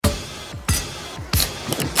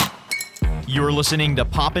You're listening to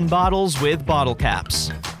Poppin Bottles with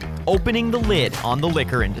Bottlecapps, opening the lid on the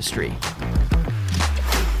liquor industry.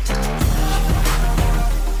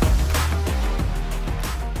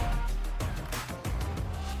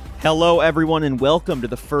 Hello, everyone, and welcome to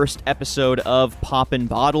the first episode of Poppin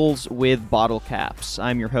Bottles with Bottlecapps.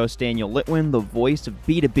 I'm your host, Daniel Litwin, the voice of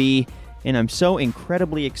B2B, and I'm so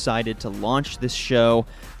incredibly excited to launch this show,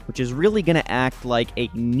 which is really going to act like a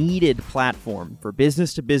needed platform for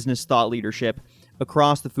business-to-business thought leadership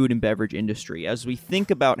across the food and beverage industry as we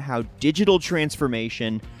think about how digital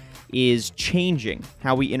transformation is changing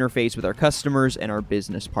how we interface with our customers and our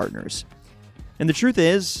business partners. And the truth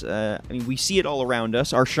is, we see it all around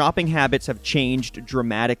us. Our shopping habits have changed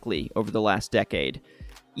dramatically over the last decade.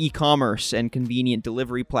 E-commerce and convenient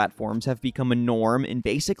delivery platforms have become a norm in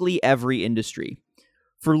basically every industry.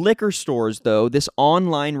 For liquor stores, though, this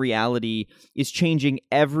online reality is changing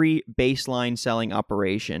every baseline selling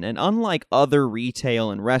operation. And unlike other retail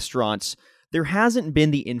and restaurants, there hasn't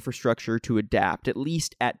been the infrastructure to adapt, at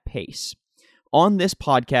least at pace. On this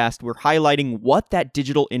podcast, we're highlighting what that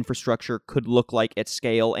digital infrastructure could look like at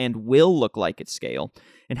scale and will look like at scale,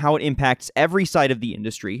 and how it impacts every side of the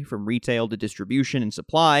industry, from retail to distribution and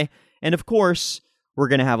supply. And of course, we're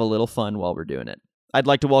going to have a little fun while we're doing it. I'd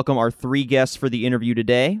like to welcome our three guests for the interview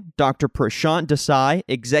today: Dr. Prashant Desai,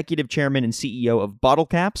 Executive Chairman and CEO of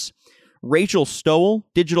Bottlecapps; Rachel Stowell,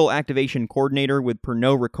 Digital Activation Coordinator with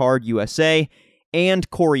Pernod Ricard USA; and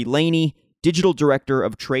Corey Laney, Digital Director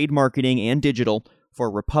of Trade Marketing and Digital for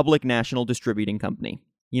Republic National Distributing Company.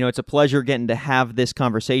 You know, it's a pleasure getting to have this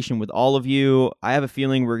conversation with all of you. I have a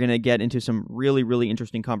feeling we're going to get into some really, really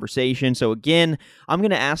interesting conversation. So again, I'm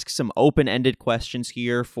going to ask some open-ended questions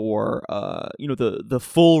here for, the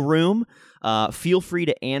full room. Feel free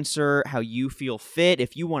to answer how you feel fit.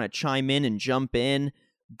 If you want to chime in and jump in,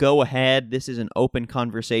 go ahead. This is an open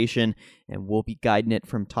conversation, and we'll be guiding it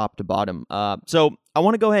from top to bottom. So I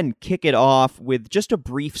want to go ahead and kick it off with just a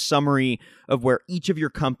brief summary of where each of your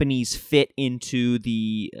companies fit into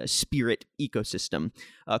the spirit ecosystem.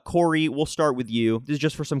 Corey, we'll start with you. This is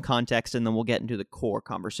just for some context, and then we'll get into the core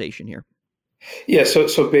conversation here. Yeah,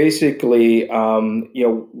 so basically,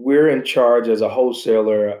 we're in charge as a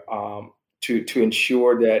wholesaler to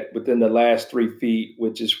ensure that within the last 3 feet,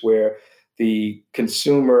 which is where the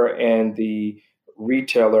consumer and the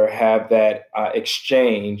retailer have that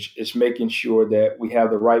exchange, is making sure that we have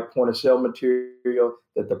the right point of sale material,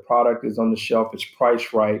 that the product is on the shelf, it's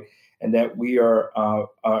priced right, and that we are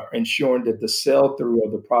ensuring that the sell through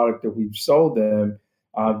of the product that we've sold them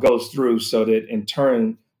goes through, so that in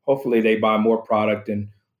turn, hopefully they buy more product and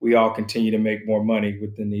we all continue to make more money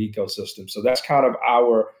within the ecosystem. So that's kind of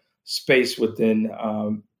our space within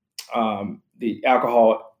the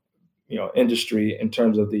alcohol industry in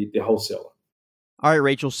terms of the wholesaler. All right,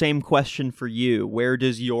 Rachel, same question for you. Where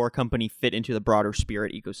does your company fit into the broader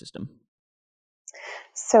spirit ecosystem?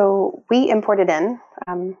 So we import it in,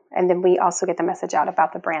 and then we also get the message out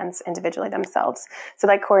about the brands individually themselves. So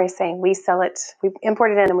like Corey's saying, we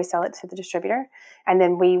import it in and we sell it to the distributor, and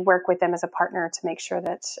then we work with them as a partner to make sure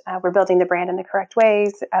that we're building the brand in the correct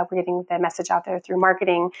ways. We're getting the message out there through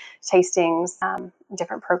marketing, tastings,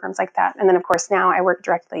 different programs like that. And then, of course, now I work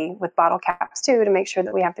directly with Bottlecapps too to make sure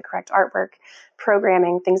that we have the correct artwork,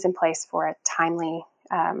 programming, things in place for a timely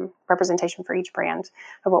representation for each brand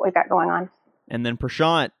of what we've got going on. And then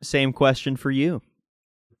Prashant, same question for you.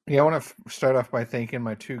 Yeah, I want to start off by thanking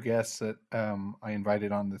my two guests that I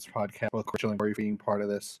invited on this podcast, both Rachel and Corey, for being part of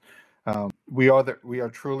this. We are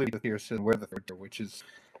truly the tier system. We're the third tier, which is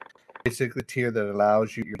basically the tier that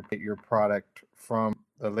allows you to get your product from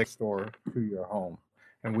the liquor store to your home.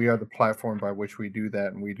 And we are the platform by which we do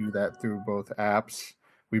that, and we do that through both apps.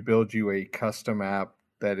 We build you a custom app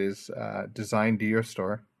that is designed to your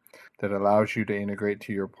store, that allows you to integrate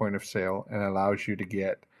to your point of sale and allows you to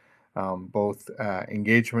get both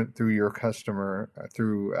engagement through your customer,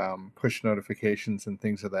 through push notifications and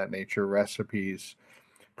things of that nature, recipes,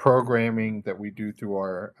 programming that we do through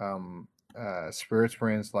our spirits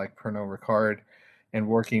brands like Pernod Ricard, and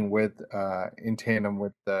working with in tandem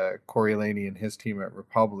with Corey Laney and his team at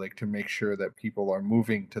Republic to make sure that people are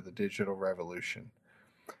moving to the digital revolution.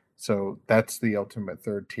 So that's the ultimate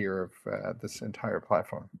third tier of this entire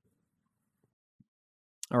platform.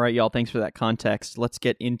 All right, y'all, thanks for that context. Let's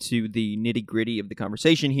get into the nitty-gritty of the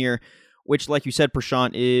conversation here, which, like you said,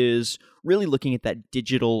 Prashant, is really looking at that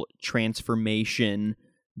digital transformation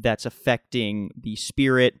that's affecting the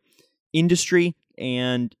spirit industry.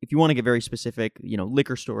 And if you want to get very specific,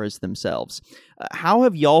 liquor stores themselves. How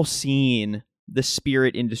have y'all seen the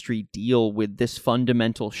spirit industry deal with this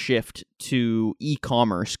fundamental shift to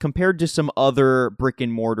e-commerce compared to some other brick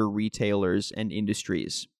and mortar retailers and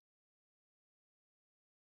industries?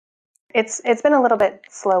 It's been a little bit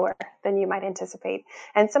slower than you might anticipate,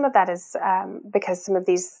 and some of that is because some of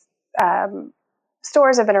these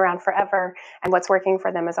stores have been around forever, and what's working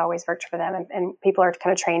for them has always worked for them, and people are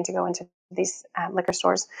kind of trained to go into these liquor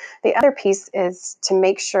stores. The other piece is to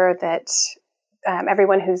make sure that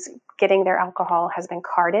everyone who's getting their alcohol has been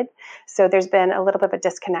carded. So there's been a little bit of a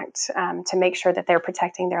disconnect to make sure that they're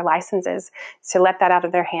protecting their licenses. To let that out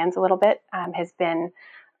of their hands a little bit has been,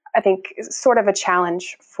 I think, sort of a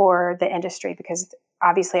challenge for the industry, because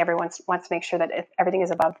obviously everyone wants to make sure that everything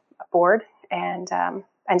is above board and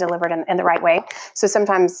delivered in the right way. So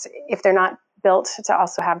sometimes if they're not built to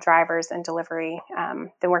also have drivers and delivery,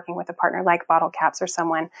 then working with a partner like Bottlecapps or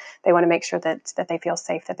someone, they want to make sure that they feel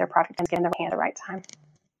safe, that their product is getting in their hand at the right time.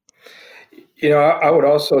 I would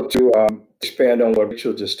also to expand on what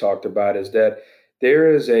Rachel just talked about is that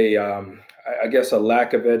there is I guess, a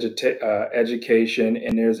lack of education,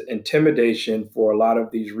 and there's intimidation for a lot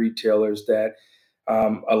of these retailers that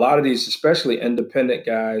a lot of these, especially independent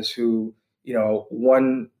guys who,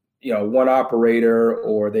 one operator,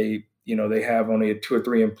 or they have only 2 or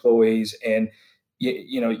 3 employees, and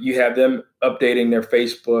you have them updating their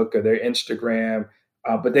Facebook or their Instagram,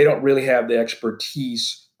 but they don't really have the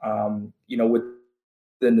expertise,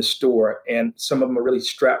 within the store, and some of them are really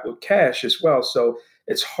strapped with cash as well. So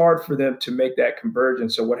it's hard for them to make that conversion.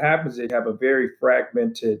 So what happens is you have a very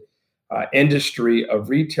fragmented industry of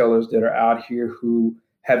retailers that are out here who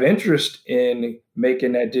have interest in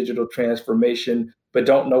making that digital transformation, but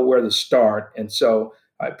don't know where to start. And so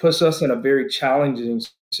it puts us in a very challenging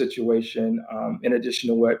situation. In addition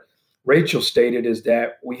to what Rachel stated, is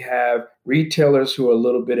that we have retailers who are a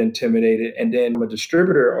little bit intimidated. And then from a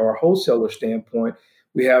distributor or a wholesaler standpoint,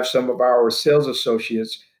 we have some of our sales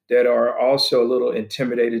associates that are also a little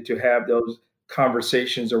intimidated to have those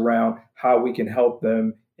conversations around how we can help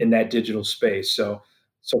them in that digital space. So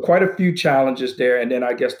quite a few challenges there. And then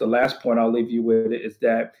I guess the last point I'll leave you with is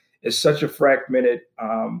that it's such a fragmented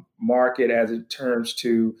market as it turns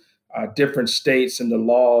to different states and the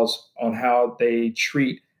laws on how they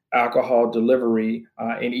treat alcohol delivery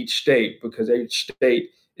in each state, because each state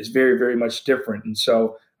is very, very much different. And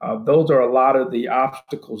so those are a lot of the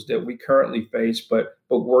obstacles that we currently face, but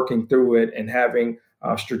working through it and having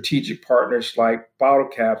strategic partners like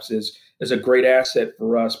Bottlecapps is a great asset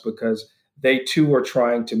for us, because they too are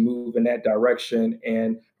trying to move in that direction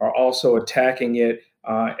and are also attacking it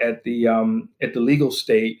at the legal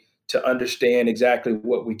state to understand exactly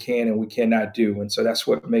what we can and we cannot do. And so that's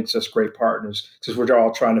what makes us great partners, because we're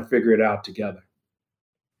all trying to figure it out together.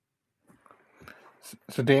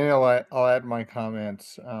 So Daniel, I'll add my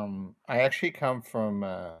comments. I actually come from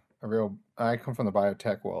I come from the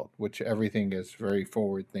biotech world, which everything is very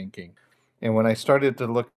forward thinking. And when I started to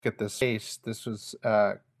look at this space, this was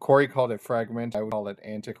Corey called it fragment. I would call it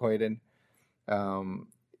antiquated.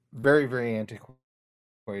 Very, very antiquated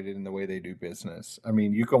in the way they do business. I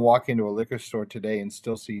mean, you can walk into a liquor store today and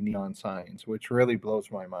still see neon signs, which really blows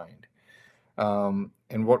my mind.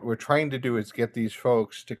 And what we're trying to do is get these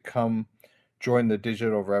folks to come join the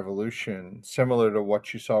digital revolution, similar to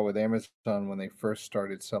what you saw with Amazon when they first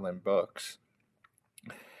started selling books.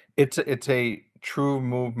 It's a true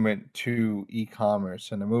movement to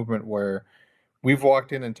e-commerce, and a movement where we've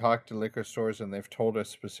walked in and talked to liquor stores and they've told us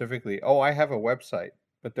specifically, oh, I have a website,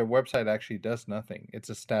 but their website actually does nothing. It's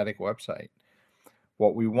a static website.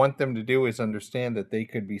 What we want them to do is understand that they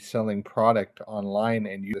could be selling product online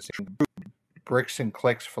and use bricks and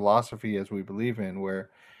clicks philosophy, as we believe in,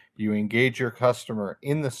 where you engage your customer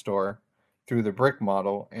in the store through the brick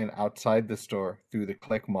model and outside the store through the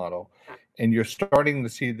click model. And you're starting to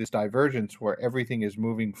see this divergence where everything is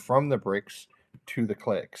moving from the bricks to the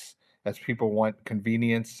clicks, as people want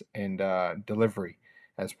convenience and delivery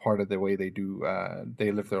as part of the way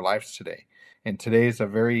they live their lives today. And today is a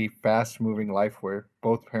very fast-moving life where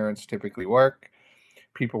both parents typically work.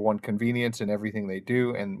 People want convenience in everything they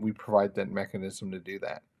do, and we provide that mechanism to do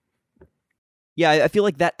that. Yeah, I feel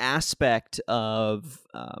like that aspect of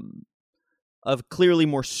clearly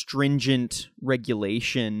more stringent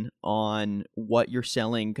regulation on what you're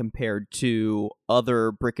selling compared to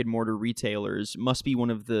other brick and mortar retailers must be one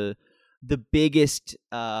of the biggest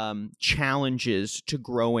challenges to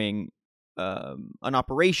growing an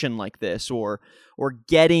operation like this, or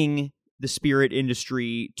getting the spirit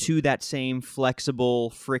industry to that same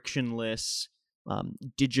flexible, frictionless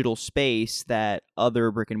digital space that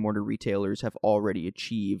other brick and mortar retailers have already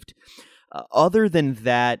achieved. Other than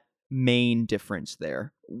that main difference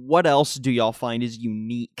there. What else do y'all find is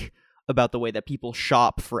unique about the way that people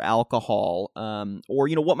shop for alcohol? Or,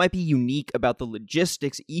 what might be unique about the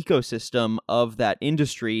logistics ecosystem of that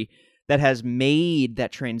industry that has made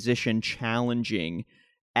that transition challenging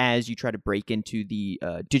as you try to break into the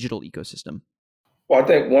digital ecosystem? Well, I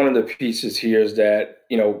think one of the pieces here is that,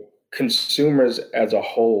 consumers as a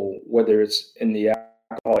whole, whether it's in the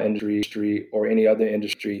alcohol industry or any other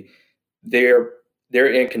industry, they're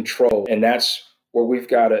they're in control, and that's where we've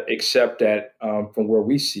got to accept that from where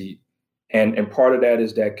we see. And part of that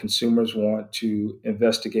is that consumers want to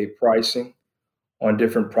investigate pricing on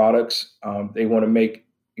different products. They want to make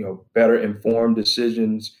better informed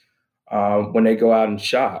decisions when they go out and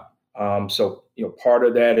shop. So part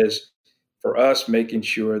of that is for us making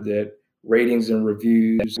sure that ratings and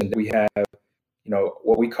reviews and that we have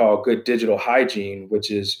what we call good digital hygiene, which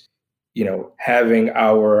is having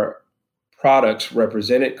our products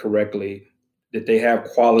represented correctly, that they have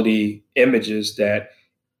quality images that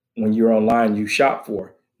when you're online you shop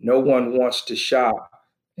for. No one wants to shop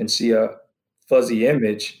and see a fuzzy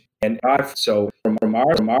image. And so from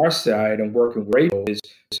our side and working with Rachel is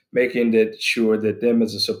making it sure that them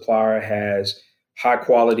as a supplier has high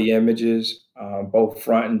quality images, both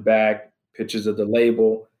front and back, pictures of the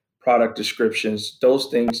label, product descriptions. Those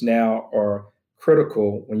things now are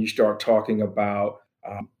critical when you start talking about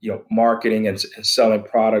marketing and selling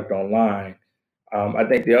product online. I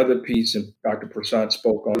think the other piece, and Dr. Prasad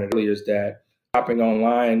spoke on it earlier, is that shopping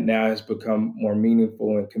online now has become more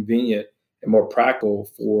meaningful and convenient and more practical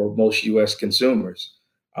for most U.S. consumers.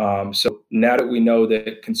 So now that we know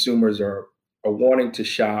that consumers are wanting to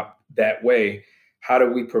shop that way, how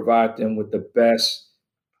do we provide them with the best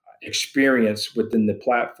experience within the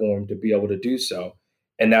platform to be able to do so?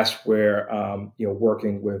 And that's where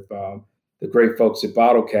working with the great folks at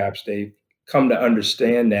Bottlecapps, they've come to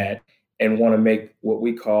understand that and want to make what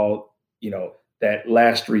we call that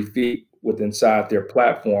last 3 feet with inside their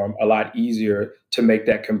platform a lot easier to make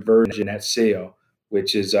that conversion, that sale,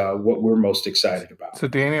 which is what we're most excited about. So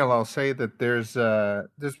Daniel, I'll say that there's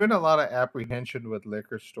been a lot of apprehension with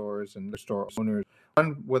liquor stores and liquor store owners.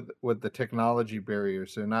 One, with the technology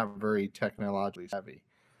barriers, they're not very technologically savvy,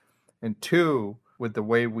 and two, with the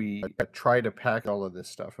way we try to pack all of this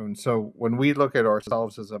stuff. And so when we look at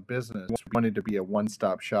ourselves as a business, we wanted to be a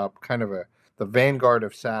one-stop shop, kind of the vanguard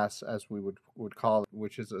of SaaS, as we would call it,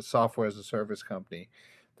 which is a software as a service company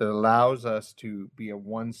that allows us to be a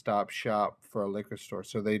one-stop shop for a liquor store.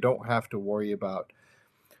 So they don't have to worry about,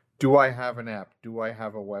 do I have an app? Do I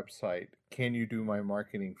have a website? Can you do my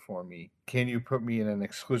marketing for me? Can you put me in an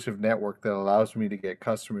exclusive network that allows me to get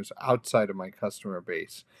customers outside of my customer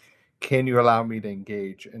base? Can you allow me to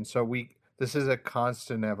engage? And so this is a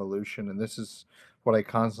constant evolution, and this is what I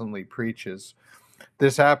constantly preach is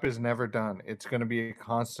this app is never done. It's going to be a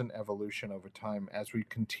constant evolution over time as we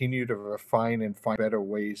continue to refine and find better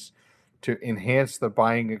ways to enhance the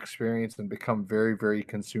buying experience and become very, very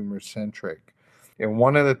consumer centric. And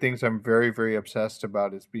one of the things I'm very, very obsessed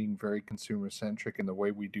about is being very consumer centric in the way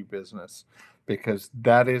we do business, because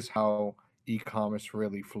that is how e-commerce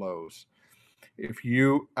really flows. If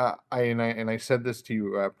you, I said this to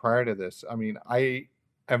you prior to this. I mean, I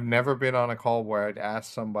have never been on a call where I'd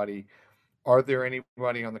ask somebody, "Are there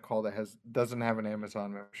anybody on the call that doesn't have an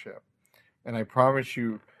Amazon membership?" And I promise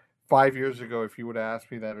you, 5 years ago, if you would have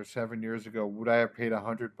asked me that, or 7 years ago, would I have paid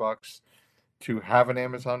 $100 to have an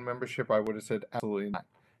Amazon membership? I would have said absolutely not.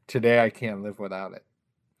 Today, I can't live without it.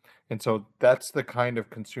 And so that's the kind of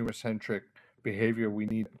consumer-centric behavior we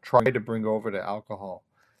need to try to bring over to alcohol.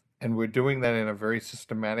 And we're doing that in a very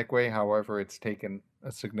systematic way. However, it's taken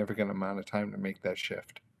a significant amount of time to make that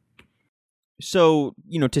shift. So,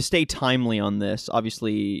 to stay timely on this,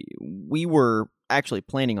 obviously, we were actually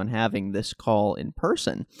planning on having this call in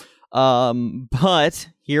person. But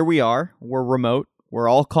here we are. We're remote. We're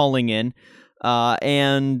all calling in.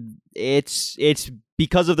 And it's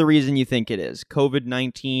because of the reason you think it is.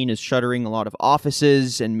 COVID-19 is shuttering a lot of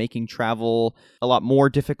offices and making travel a lot more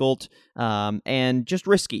difficult and just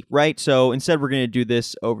risky, right? So instead, we're going to do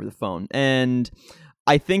this over the phone. And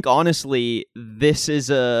I think, honestly, this is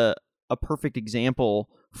a perfect example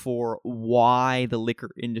for why the liquor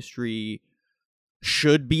industry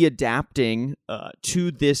should be adapting to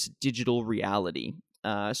this digital reality.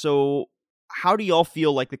 So how do y'all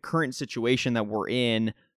feel like the current situation that we're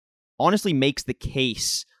in honestly makes the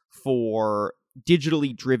case for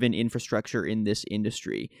digitally driven infrastructure in this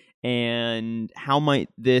industry? And how might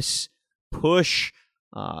this push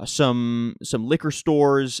some liquor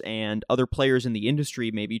stores and other players in the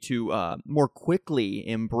industry maybe to more quickly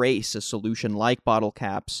embrace a solution like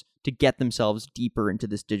Bottlecapps to get themselves deeper into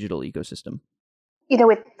this digital ecosystem?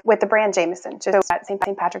 With the brand Jameson, just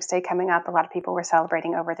St. Patrick's Day coming up, a lot of people were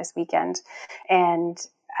celebrating over this weekend, and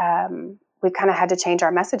we've kind of had to change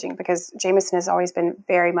our messaging because Jameson has always been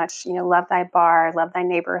very much, love thy bar, love thy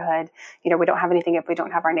neighborhood. We don't have anything if we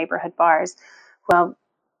don't have our neighborhood bars. Well,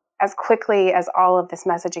 as quickly as all of this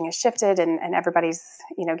messaging has shifted and everybody's,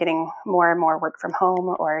 getting more and more work from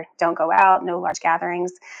home or don't go out, no large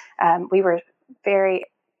gatherings, we were very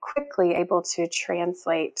quickly able to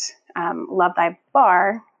translate Love Thy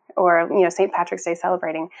Bar or, St. Patrick's Day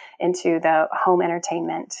celebrating into the home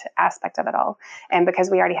entertainment aspect of it all. And because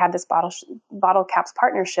we already had this Bottlecapps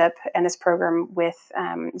partnership and this program with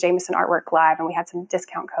Jameson Artwork Live, and we had some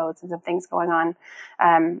discount codes and some things going on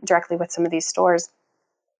directly with some of these stores,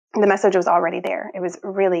 the message was already there. It was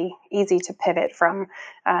really easy to pivot from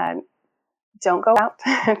don't go out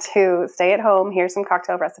to stay at home. Here's some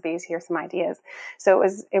cocktail recipes. Here's some ideas. So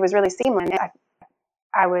it was really seamless.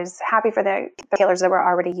 I was happy for the retailers that were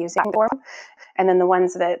already using it, and then the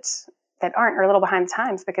ones that aren't are a little behind the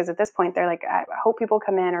times because at this point they're like, I hope people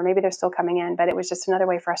come in, or maybe they're still coming in. But it was just another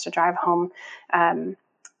way for us to drive home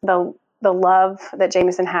the love that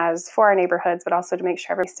Jameson has for our neighborhoods, but also to make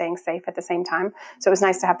sure everybody's staying safe at the same time. So it was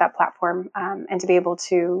nice to have that platform and to be able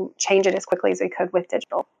to change it as quickly as we could with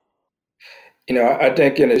digital. I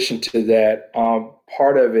think in addition to that,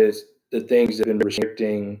 part of it is the things that have been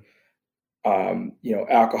restricting,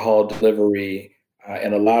 alcohol delivery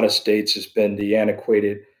in a lot of states has been the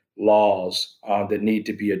antiquated laws that need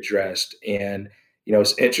to be addressed. And,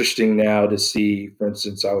 it's interesting now to see, for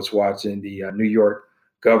instance, I was watching the New York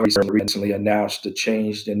governor recently announced a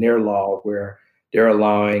change in their law where they're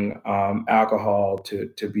allowing alcohol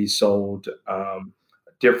to be sold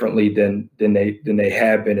differently than they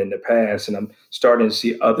have been in the past. And I'm starting to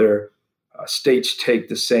see other states take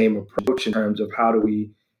the same approach in terms of how do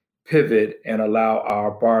we pivot and allow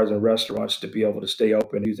our bars and restaurants to be able to stay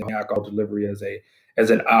open using alcohol delivery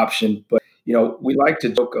as an option. But we like to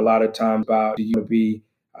joke a lot of times about do you want to be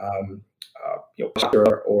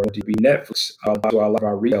or to be Netflix to a lot of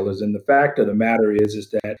our retailers. And the fact of the matter is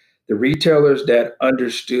that the retailers that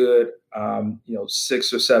understood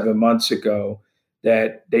 6 or 7 months ago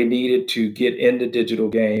that they needed to get in the digital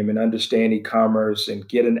game and understand e-commerce and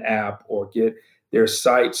get an app or get their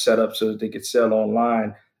site set up so that they could sell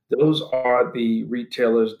online. Those are the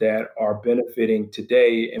retailers that are benefiting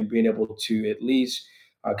today and being able to at least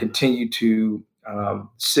continue to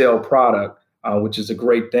sell product, which is a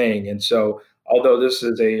great thing. And so, although this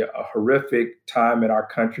is a horrific time in our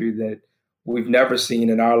country that we've never seen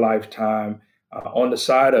in our lifetime, on the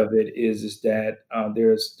side of it is that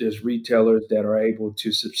there's retailers that are able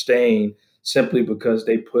to sustain simply because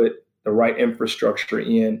they put the right infrastructure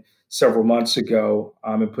in several months ago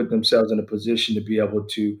and put themselves in a position to be able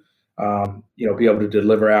to be able to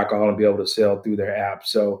deliver alcohol and be able to sell through their app.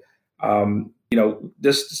 So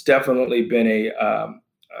this has definitely been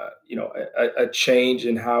a change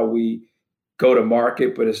in how we go to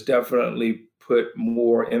market, but it's definitely put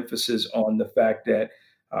more emphasis on the fact that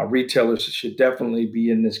retailers should definitely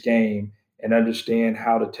be in this game and understand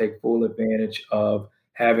how to take full advantage of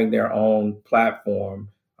having their own platform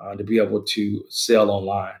to be able to sell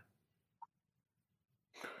online.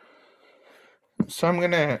 So I'm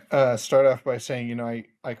going to start off by saying,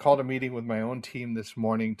 I called a meeting with my own team this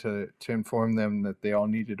morning to inform them that they all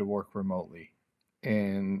needed to work remotely.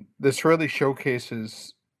 And this really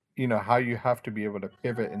showcases, how you have to be able to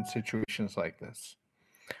pivot in situations like this.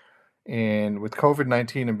 And with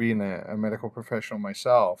COVID-19 and being a medical professional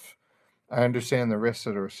myself, I understand the risks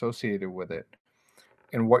that are associated with it.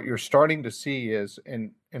 And what you're starting to see is,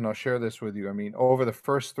 and I'll share this with you, over the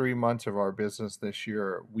first 3 months of our business this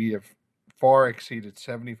year, we have far exceeded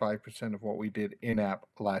 75% of what we did in-app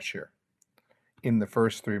last year in the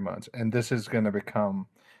first 3 months. And this is going to become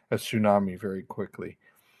a tsunami very quickly.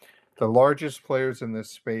 The largest players in this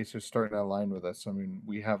space are starting to align with us.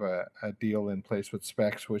 We have a deal in place with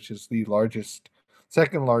Specs, which is the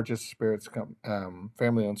second largest spirits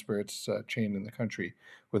family-owned spirits chain in the country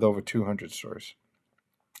with over 200 stores.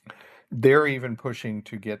 They're even pushing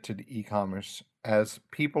to get to the e-commerce as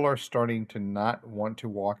people are starting to not want to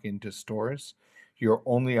walk into stores. Your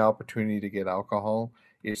only opportunity to get alcohol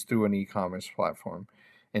is through an e-commerce platform.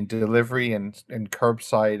 And delivery and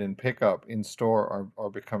curbside and pickup in store are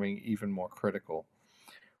becoming even more critical.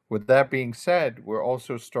 With that being said, we're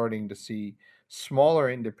also starting to see smaller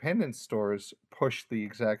independent stores push the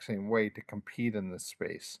exact same way to compete in this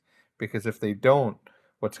space. Because if they don't,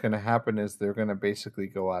 what's going to happen is they're going to basically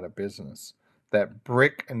go out of business. That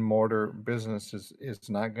brick and mortar business is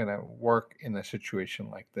not going to work in a situation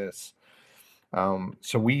like this.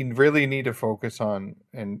 So we really need to focus on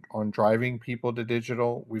driving people to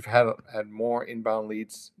digital. We've had more inbound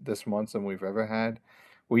leads this month than we've ever had.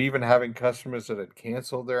 We even having customers that had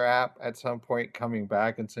canceled their app at some point coming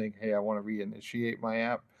back and saying, "Hey, I want to reinitiate my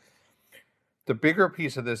app." The bigger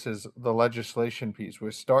piece of this is the legislation piece.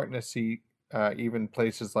 We're starting to see even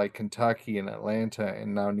places like Kentucky and Atlanta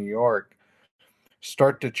and now New York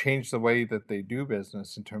start to change the way that they do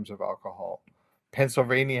business in terms of alcohol.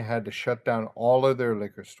 Pennsylvania had to shut down all of their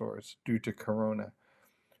liquor stores due to Corona.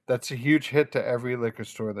 That's a huge hit to every liquor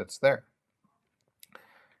store that's there.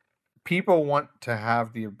 People want to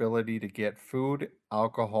have the ability to get food,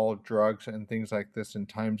 alcohol, drugs, and things like this in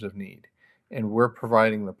times of need. And we're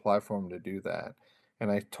providing the platform to do that.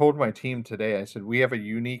 And I told my team today, I said, we have a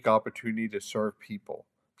unique opportunity to serve people,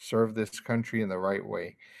 serve this country in the right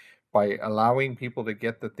way by allowing people to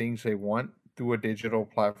get the things they want through a digital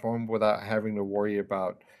platform without having to worry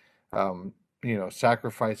about,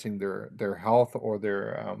 sacrificing their health or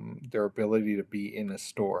their ability to be in a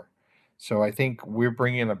store. So I think we're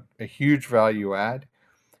bringing a huge value add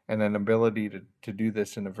and an ability to do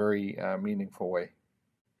this in a very meaningful way.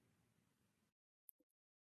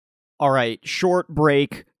 All right, short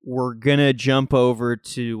break. We're going to jump over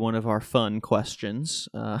to one of our fun questions,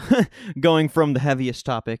 going from the heaviest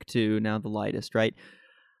topic to now the lightest, right?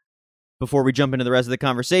 Before we jump into the rest of the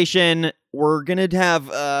conversation, we're going to have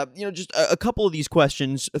just a couple of these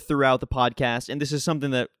questions throughout the podcast, and this is something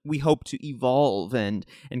that we hope to evolve and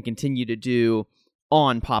continue to do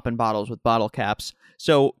on Poppin Bottles with Bottlecapps.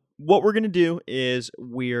 So what we're going to do is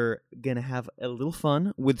we're going to have a little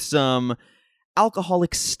fun with some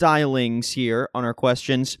alcoholic stylings here on our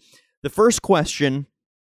questions. The first question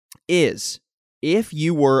is, if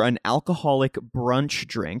you were an alcoholic brunch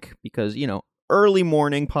drink, because, early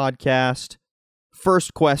morning podcast,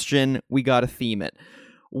 first question, we got to theme it.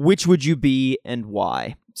 Which would you be and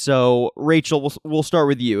why? So, Rachel, we'll start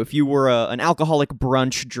with you. If you were an alcoholic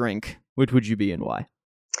brunch drink, which would you be and why?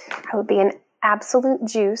 I would be an Absolute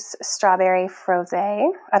Juice strawberry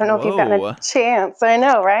frosé. I don't know if you've gotten a chance. I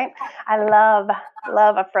know, right? I love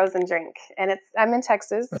a frozen drink, and I'm in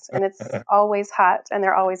Texas, and it's always hot, and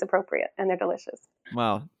they're always appropriate, and they're delicious.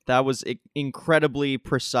 Wow, that was incredibly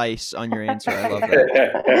precise on your answer. I love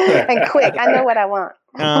that. And quick. I know what I want.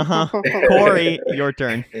 Corey, your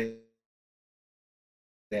turn.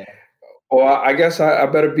 Well, I guess I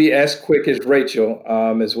better be as quick as Rachel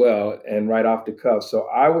as well, and right off the cuff. So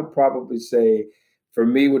I would probably say, for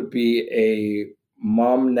me, would be a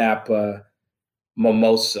Mom Napa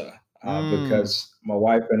mimosa because my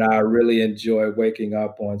wife and I really enjoy waking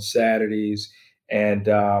up on Saturdays and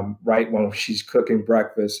right when she's cooking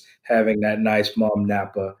breakfast, having that nice Mom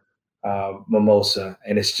Napa mimosa,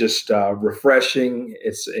 and it's just refreshing.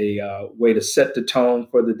 It's a way to set the tone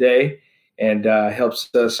for the day, and helps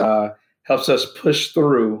us push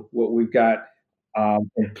through what we've got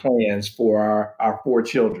in plans for our 4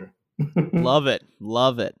 children. Love it.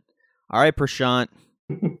 All right, Prashant,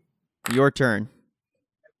 your turn.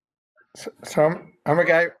 So I'm a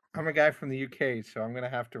guy from the UK, so I'm going to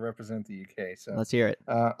have to represent the UK. So let's hear it.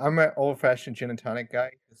 I'm an old-fashioned gin and tonic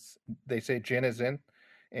guy. They say gin is in,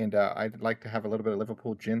 and I'd like to have a little bit of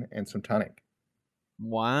Liverpool gin and some tonic.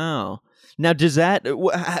 Wow. Now, does that?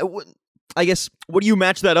 I guess, what do you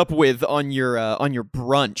match that up with on your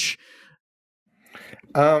brunch?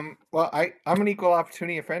 Well, I'm an equal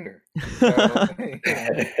opportunity offender. So,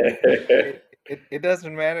 it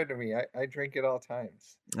doesn't matter to me. I drink at all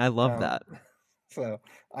times. I love that. So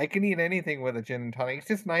I can eat anything with a gin and tonic. It's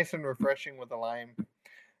just nice and refreshing with a lime.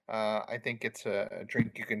 I think it's a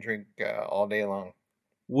drink you can drink all day long.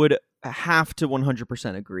 Would have to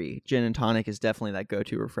 100% agree. Gin and tonic is definitely that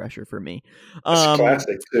go-to refresher for me. It's a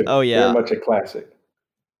classic too. Oh yeah, very much a classic.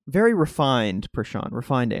 Very refined, Prashant.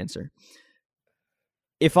 Refined answer.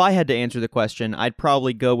 If I had to answer the question, I'd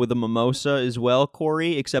probably go with a mimosa as well,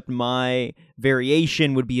 Corey, except my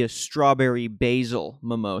variation would be a strawberry basil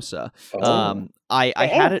mimosa. Oh. I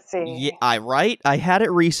had it. Yeah, I had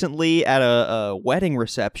it recently at a wedding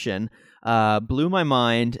reception. Blew my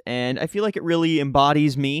mind, and I feel like it really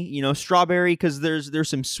embodies me. Strawberry because there's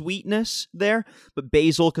some sweetness there, but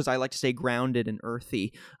basil because I like to stay grounded and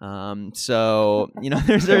earthy. So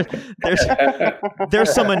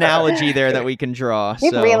there's some analogy there that we can draw.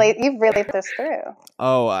 You've really thought this through.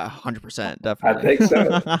 Oh, 100%, definitely. I think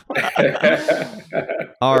so.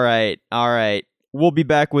 All right. We'll be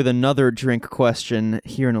back with another drink question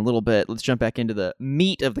here in a little bit. Let's jump back into the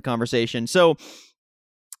meat of the conversation. So,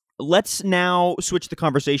 Let's now switch the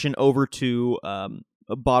conversation over to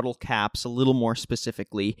Bottlecapps a little more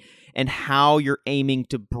specifically, and how you're aiming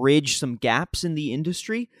to bridge some gaps in the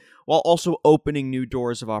industry while also opening new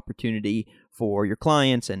doors of opportunity for your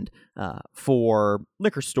clients and for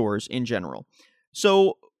liquor stores in general.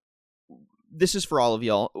 So this is for all of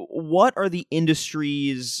y'all. What are the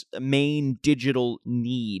industry's main digital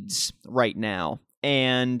needs right now?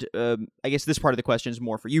 And I guess this part of the question is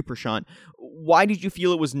more for you, Prashant. Why did you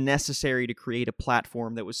feel it was necessary to create a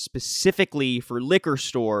platform that was specifically for liquor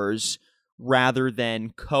stores rather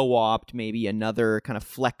than co-opt maybe another kind of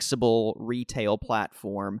flexible retail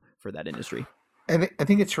platform for that industry? I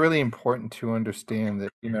think it's really important to understand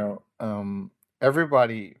that,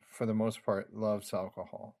 everybody, for the most part, loves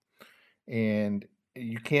alcohol. And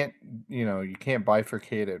you can't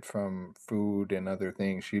bifurcate it from food and other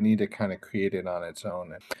things. You need to kind of create it on its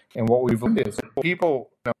own. And what we've learned is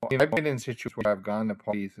people, I've been in situations where I've gone to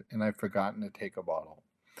parties and I've forgotten to take a bottle.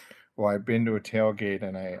 Or I've been to a tailgate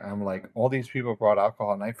and I'm like, all these people brought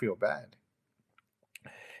alcohol and I feel bad.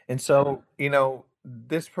 And so,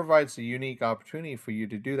 this provides a unique opportunity for you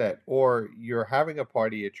to do that. Or you're having a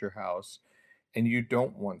party at your house and you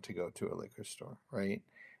don't want to go to a liquor store, right?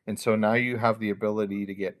 And so now you have the ability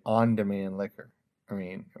to get on-demand liquor. I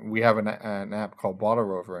mean, we have an app called Bottle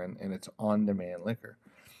Rover, and it's on-demand liquor.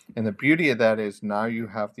 And the beauty of that is now you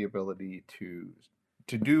have the ability to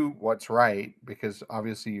do what's right, because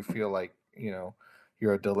obviously you feel like,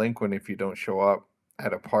 you're a delinquent if you don't show up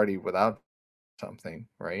at a party without something,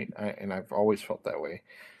 right? And I've always felt that way.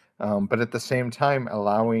 But at the same time,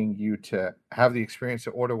 allowing you to have the experience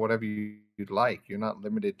to order whatever you'd like. You're not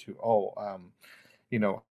limited to,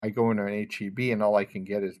 I go into an HEB and all I can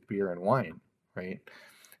get is beer and wine, right?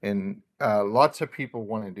 And lots of people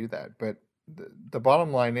want to do that. But the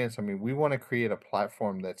bottom line is, we want to create a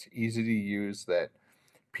platform that's easy to use, that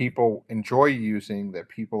people enjoy using, that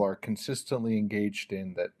people are consistently engaged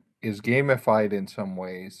in, that is gamified in some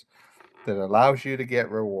ways, that allows you to get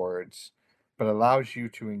rewards, but allows you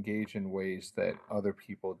to engage in ways that other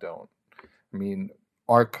people don't.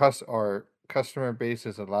 Our customer base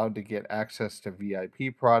is allowed to get access to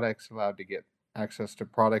VIP products, allowed to get access to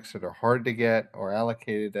products that are hard to get or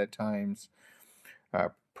allocated at times,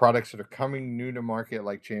 products that are coming new to market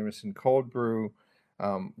like Jameson Cold Brew.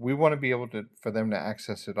 We want to be able for them to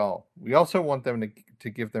access it all. We also want them to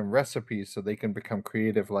give them recipes so they can become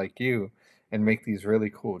creative like you and make these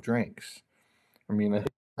really cool drinks.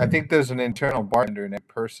 I think there's an internal bartender in every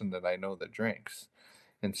person that I know that drinks.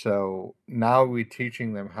 And so now we're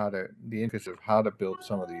teaching them the intricacies of how to build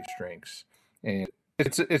some of these drinks. And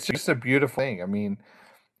it's just a beautiful thing.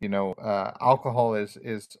 Alcohol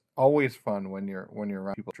is always fun when you're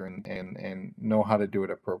around people drink and know how to do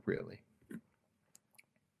it appropriately.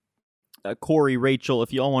 Corey, Rachel,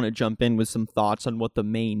 if you all want to jump in with some thoughts on what the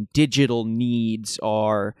main digital needs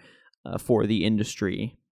are for the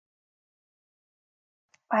industry.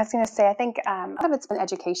 I was going to say, I think a lot of it's been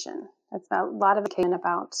education. It's a lot of education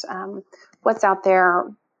about what's out there,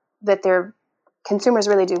 that their consumers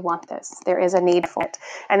really do want this. There is a need for it.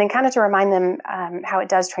 And then kind of to remind them how it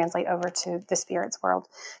does translate over to the spirits world.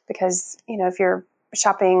 Because, if you're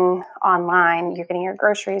shopping online, you're getting your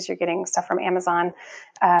groceries, you're getting stuff from Amazon,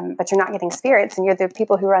 but you're not getting spirits, and you're the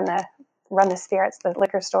people who run the spirits, the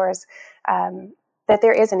liquor stores, that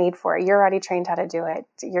there is a need for it. You're already trained how to do it.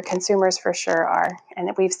 Your consumers for sure are. And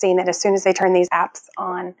we've seen that as soon as they turn these apps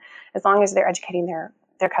on, as long as they're educating their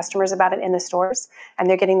customers about it in the stores and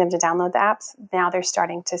they're getting them to download the apps, now they're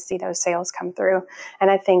starting to see those sales come through. And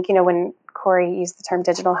I think, when Corey used the term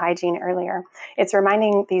digital hygiene earlier, it's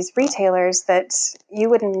reminding these retailers that you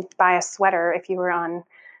wouldn't buy a sweater if you were on,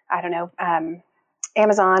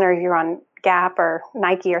 Amazon, or if you're on Gap or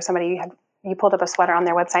Nike or somebody, you pulled up a sweater on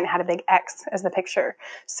their website and had a big X as the picture.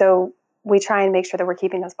 So we try and make sure that we're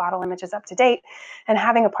keeping those bottle images up to date, and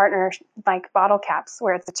having a partner like Bottlecapps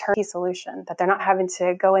where it's a turnkey solution, that they're not having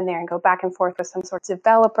to go in there and go back and forth with some sort of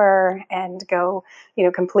developer and go,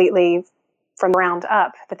 completely from ground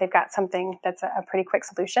up, that they've got something that's a pretty quick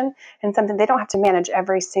solution and something they don't have to manage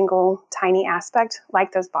every single tiny aspect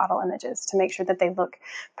like those bottle images, to make sure that they look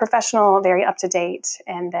professional, very up to date,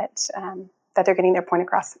 and that they're getting their point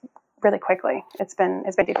across really quickly. It's been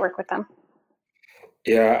good to work with them.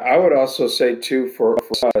 Yeah, I would also say too, for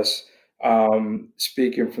us,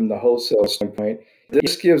 speaking from the wholesale standpoint,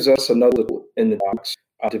 this gives us another tool in the box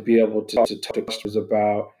to be able to talk to customers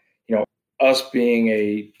about, us being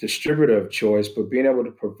a distributor of choice, but being able to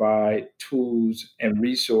provide tools and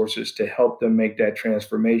resources to help them make that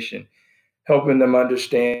transformation, helping them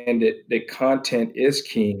understand that content is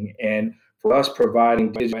king, and for us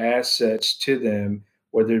providing digital assets to them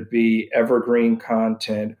whether it be evergreen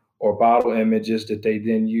content or bottle images that they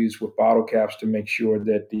then use with Bottlecapps to make sure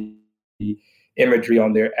that the imagery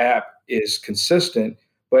on their app is consistent.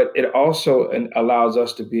 But it also allows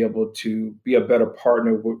us to be able to be a better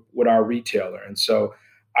partner with our retailer. And so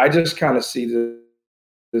I just kind of see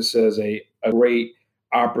this as a great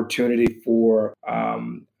opportunity for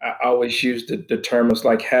I always use the term, it's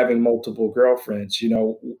like having multiple girlfriends.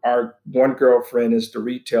 Our one girlfriend is the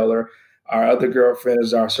retailer, our other girlfriend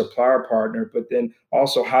is our supplier partner, but then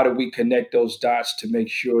also how do we connect those dots to make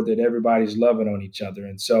sure that everybody's loving on each other?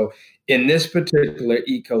 And so in this particular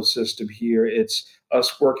ecosystem here, it's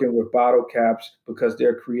us working with Bottlecapps because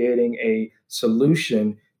they're creating a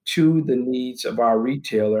solution to the needs of our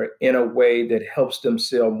retailer in a way that helps them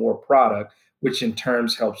sell more product, which in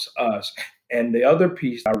turns helps us. And the other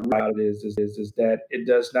piece about it is that it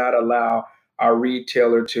does not allow our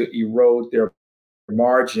retailer to erode their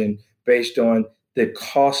margin based on the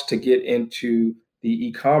cost to get into the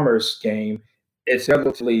e-commerce game. It's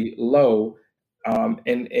relatively low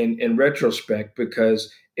in retrospect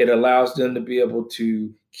because it allows them to be able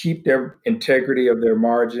to keep their integrity of their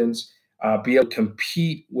margins, be able to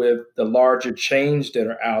compete with the larger chains that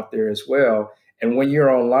are out there as well. And when you're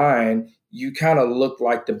online, you kind of look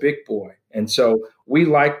like the big boy. And so we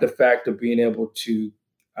like the fact of being able to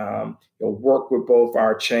work with both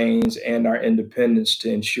our chains and our independents to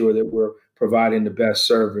ensure that we're providing the best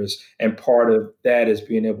service. And part of that is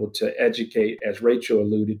being able to educate, as Rachel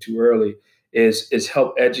alluded to early, is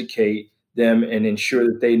help educate them and ensure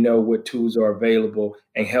that they know what tools are available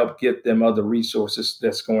and help get them other resources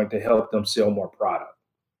that's going to help them sell more product.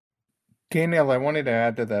 Daniel, I wanted to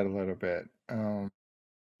add to that a little bit.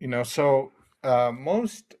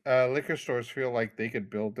 Most liquor stores feel like they could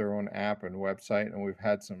build their own app and website, and we've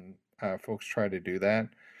had some folks try to do that.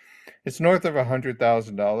 It's north of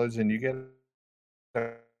 $100,000, and you get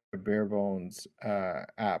a bare bones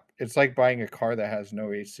app. It's like buying a car that has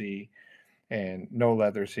no AC and no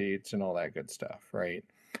leather seats and all that good stuff, right?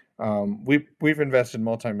 We've invested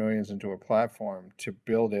multi-millions into a platform to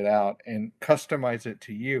build it out and customize it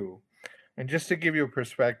to you. And just to give you a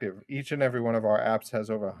perspective, each and every one of our apps has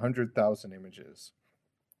over 100,000 images.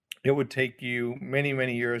 It would take you many,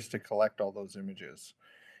 many years to collect all those images,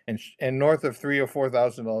 and north of $3,000 or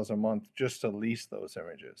 $4,000 a month just to lease those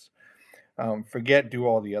images. Do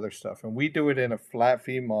all the other stuff, and we do it in a flat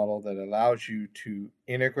fee model that allows you to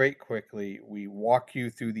integrate quickly. We walk you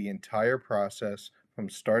through the entire process from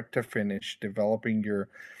start to finish,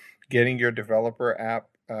 getting your developer app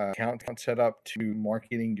account set up to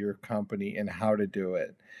marketing your company and how to do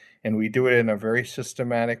it. And we do it in a very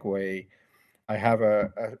systematic way. I have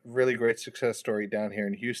a really great success story down here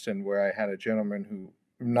in Houston where I had a gentleman who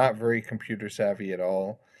not very computer savvy at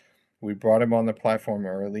all. We brought him on the platform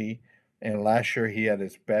early, and last year he had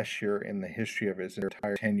his best year in the history of his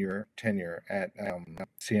entire tenure at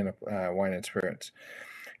Sienna Wine and Spirits.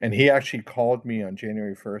 And he actually called me on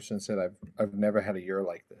January 1st and said, I've never had a year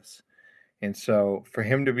like this. And so for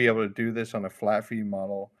him to be able to do this on a flat fee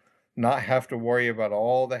model, not have to worry about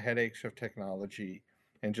all the headaches of technology,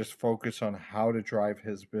 and just focus on how to drive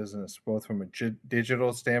his business, both from a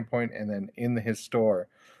digital standpoint and then in his store,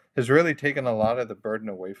 has really taken a lot of the burden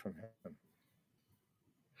away from him.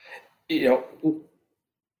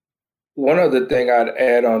 One other thing I'd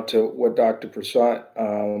add on to what Dr. Prasad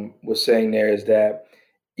was saying there is that,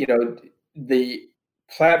 the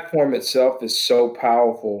platform itself is so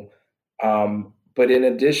powerful. But in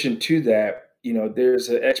addition to that, there's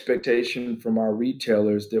an expectation from our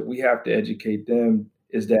retailers that we have to educate them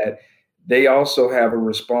is that they also have a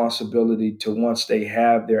responsibility to, once they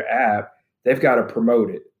have their app, they've got to promote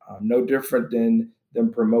it. No different than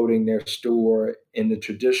them promoting their store in the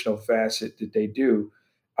traditional facet that they do.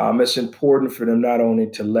 It's important for them not only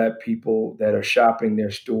to let people that are shopping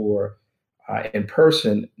their store in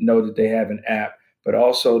person know that they have an app, but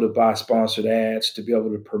also to buy sponsored ads to be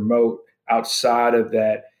able to promote outside of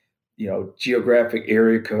that, geographic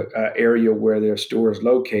area where their store is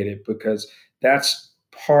located, because that's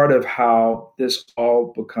part of how this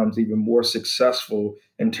all becomes even more successful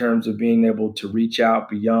in terms of being able to reach out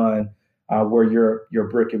beyond where your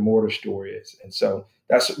brick and mortar store is. And so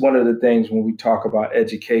that's one of the things when we talk about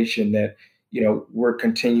education that we're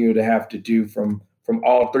continuing to have to do from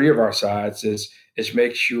all three of our sides is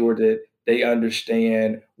make sure that they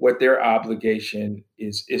understand what their obligation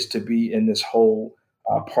is to be in this whole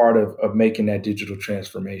part of making that digital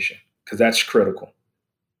transformation, because that's critical.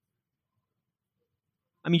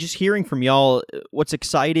 I mean, just hearing from y'all, what's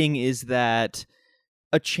exciting is that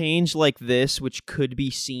a change like this, which could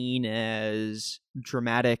be seen as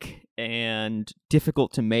dramatic and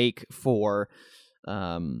difficult to make for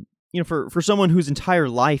For someone whose entire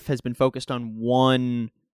life has been focused on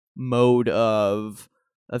one mode of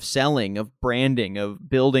selling, of branding, of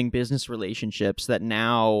building business relationships, that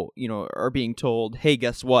now, are being told, hey,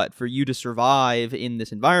 guess what? For you to survive in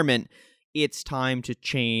this environment, it's time to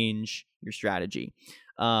change your strategy.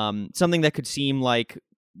 Something that could seem like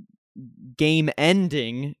game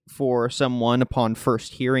ending for someone upon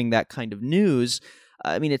first hearing that kind of news.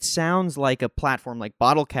 I mean, it sounds like a platform like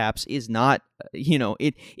Bottlecapps is not,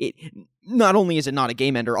 it not only is it not a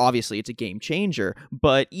game ender, obviously it's a game changer,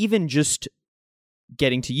 but even just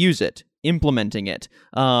getting to use it, implementing it,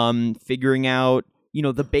 figuring out,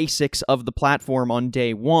 the basics of the platform on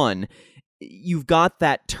day one, you've got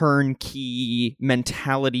that turnkey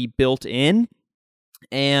mentality built in.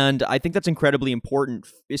 And I think that's incredibly important,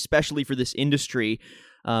 especially for this industry,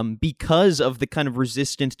 because of the kind of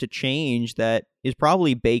resistance to change that is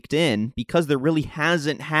probably baked in, because there really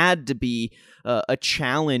hasn't had to be a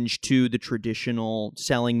challenge to the traditional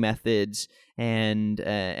selling methods and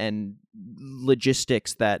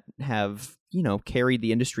logistics that have, carried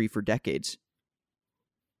the industry for decades.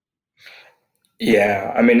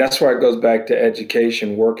 Yeah, I mean, that's why it goes back to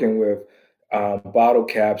education, working with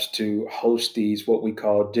Bottlecapps to host these what we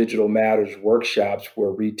call digital matters workshops where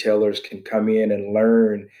retailers can come in and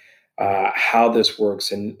learn how this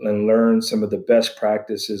works and learn some of the best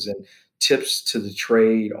practices and tips to the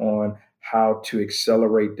trade on how to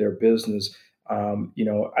accelerate their business.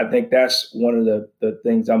 I think that's one of the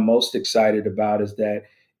things I'm most excited about is that,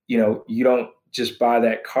 you don't just buy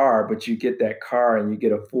that car, but you get that car and you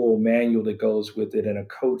get a full manual that goes with it and a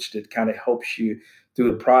coach that kind of helps you through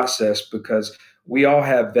the process because we all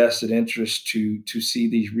have vested interest to see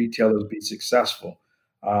these retailers be successful.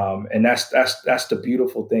 And that's the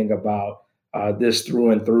beautiful thing about this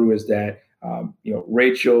through and through is that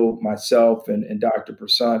Rachel, myself, and Dr.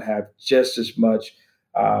 Prasad have just as much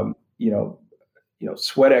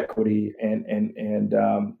sweat equity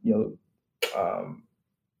um,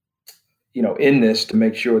 in this to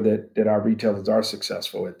make sure that our retailers are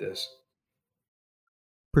successful at this.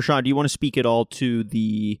 Prashad, do you want to speak at all to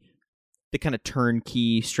the kind of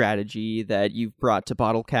turnkey strategy that you've brought to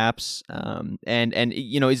Bottlecapps? And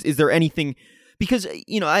is there anything? Because,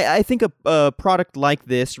 I think a product like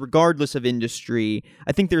this, regardless of industry,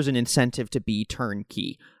 I think there's an incentive to be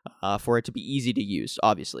turnkey, for it to be easy to use,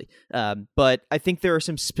 obviously. But I think there are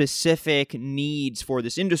some specific needs for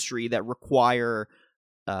this industry that require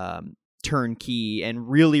turnkey and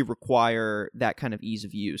really require that kind of ease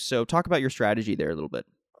of use. So talk about your strategy there a little bit.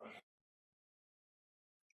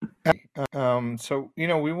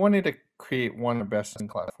 We wanted to create one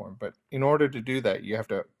best-in-class platform, but in order to do that, you have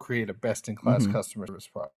to create a best-in-class customer service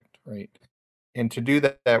product, right? And to do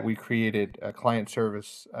that, we created a client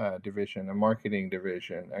service division, a marketing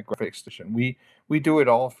division, a graphics division. We do it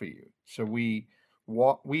all for you. So we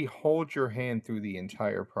hold your hand through the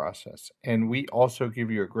entire process, and we also give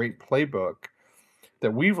you a great playbook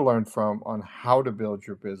that we've learned from on how to build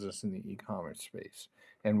your business in the e-commerce space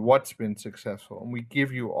and what's been successful. And we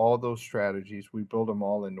give you all those strategies. We build them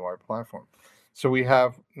all into our platform. So we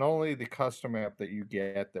have not only the custom app that you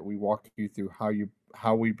get, that we walk you through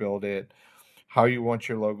how we build it, how you want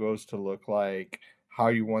your logos to look like, how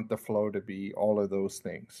you want the flow to be, all of those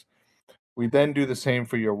things. We then do the same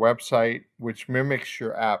for your website, which mimics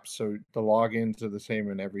your app. So the logins are the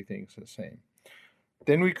same and everything's the same.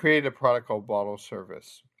 Then we created a product called Bottle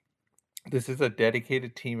Service. This is a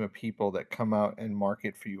dedicated team of people that come out and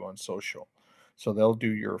market for you on social. So they'll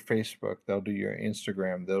do your Facebook, they'll do your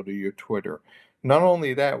Instagram, they'll do your Twitter. Not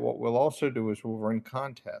only that, what we'll also do is we'll run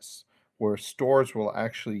contests where stores will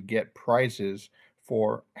actually get prizes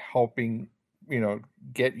for helping,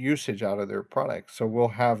 get usage out of their products. So we'll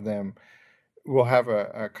have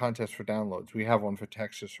a contest for downloads. We have one for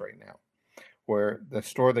Texas right now, where the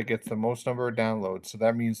store that gets the most number of downloads, so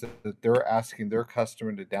that means that they're asking their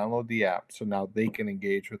customer to download the app, so now they can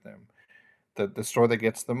engage with them. The store that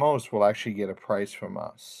gets the most will actually get a prize from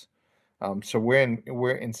us. So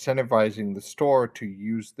we're incentivizing the store to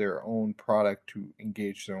use their own product to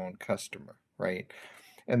engage their own customer, right?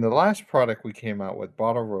 And the last product we came out with,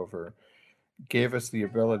 Bottle Rover, gave us the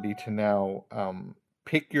ability to now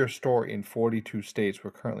pick your store in 42 states.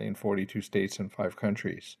 We're currently in 42 states and 5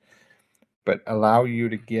 countries. But allow you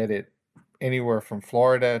to get it anywhere from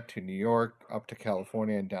Florida to New York, up to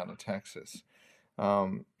California, and down to Texas.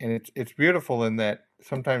 And it's beautiful in that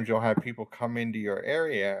sometimes you'll have people come into your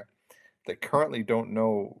area that currently don't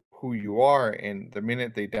know who you are, and the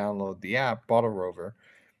minute they download the app, Bottle Rover,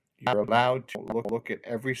 you're allowed to look at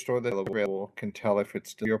every store that's available, can tell if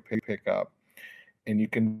it's still your pickup, and you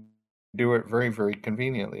can do it very, very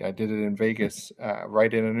conveniently. I did it in Vegas,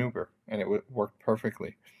 right in an Uber, and it worked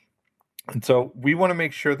perfectly. And so we want to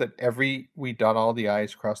make sure that we dot all the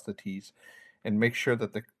I's, cross the T's, and make sure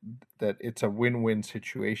that that it's a win-win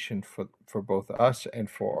situation for both us and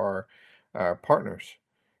for our partners.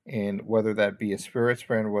 And whether that be a spirits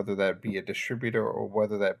brand, whether that be a distributor, or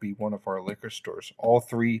whether that be one of our liquor stores, all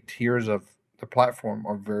three tiers of the platform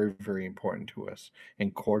are very, very important to us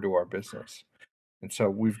and core to our business. And so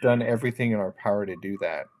we've done everything in our power to do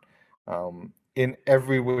that, in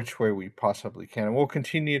every which way we possibly can. And we'll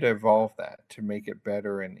continue to evolve that to make it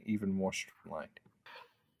better and even more streamlined.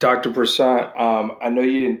 Dr. Prasad, I know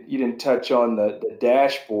you didn't touch on the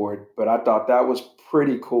dashboard, but I thought that was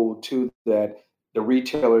pretty cool too. That the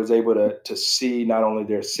retailer is able to see not only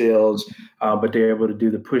their sales, but they're able to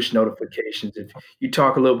do the push notifications. If you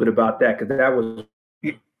talk a little bit about that, because that was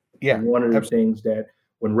Yeah, one of the absolutely. things that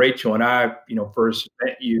when Rachel and I, first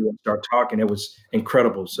met you and start talking, it was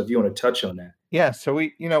incredible. So if you want to touch on that. Yeah, so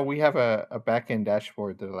we have a back end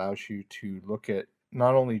dashboard that allows you to look at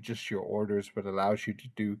not only just your orders, but allows you to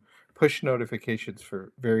do push notifications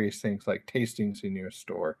for various things like tastings in your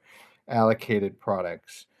store, allocated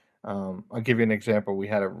products. I'll give you an example. We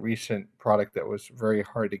had a recent product that was very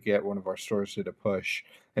hard to get. One of our stores did a push,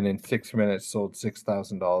 and in 6 minutes sold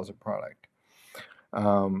 $6,000 of product.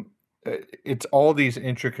 It's all these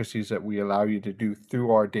intricacies that we allow you to do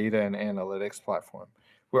through our data and analytics platform.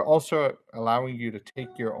 We're also allowing you to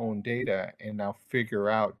take your own data and now figure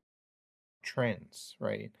out trends,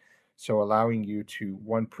 right? So allowing you to,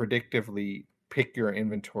 one, predictively pick your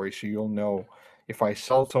inventory so you'll know, if I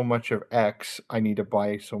sell so much of X, I need to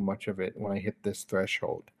buy so much of it when I hit this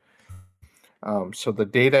threshold. So the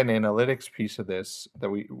data and analytics piece of this that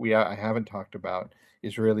I haven't talked about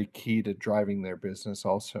is really key to driving their business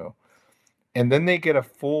also. And then they get a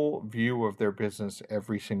full view of their business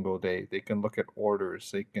every single day. They can look at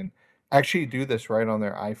orders. They can actually do this right on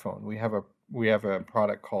their iPhone. We have a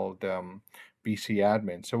product called BC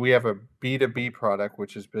Admin. So we have a B2B product,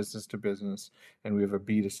 which is business to business, and we have a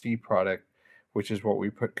B2C product, which is what we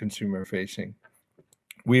put consumer facing.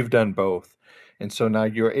 We've done both. And so now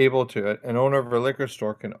you're able to, an owner of a liquor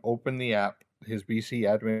store can open the app, his BC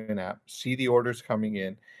Admin app, see the orders coming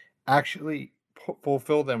in, actually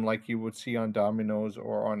fulfill them like you would see on Domino's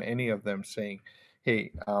or on any of them, saying,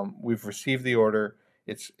 hey, we've received the order.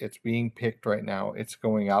 It's being picked right now. It's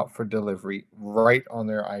going out for delivery right on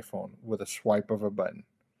their iPhone with a swipe of a button.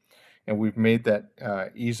 And we've made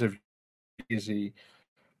that easy,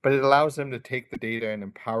 but it allows them to take the data and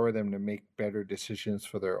empower them to make better decisions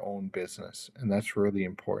for their own business. And that's really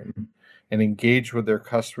important. And engage with their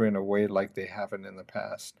customer in a way like they haven't in the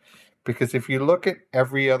past. Because if you look at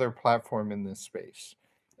every other platform in this space,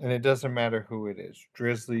 and it doesn't matter who it is,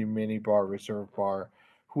 Drizzly, Minibar, Reserve Bar,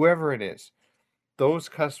 whoever it is, those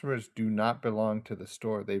customers do not belong to the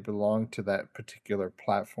store. They belong to that particular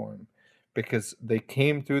platform because they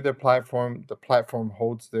came through the platform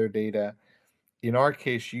holds their data. In our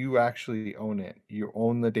case, you actually own it. You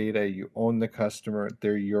own the data, you own the customer,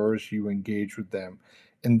 they're yours, you engage with them.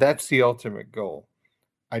 And that's the ultimate goal.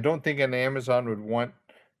 I don't think an Amazon would want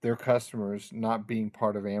their customers not being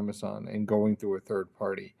part of Amazon and going through a third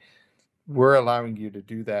party. We're allowing you to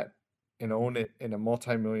do that and own it in a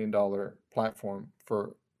multi-million dollar platform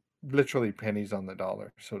for literally pennies on the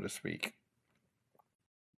dollar, so to speak.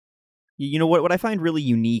 You know what I find really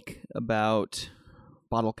unique about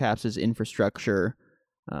Bottlecapps' infrastructure,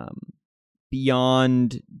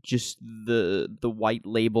 beyond just the white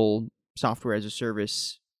label software as a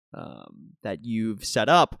service that you've set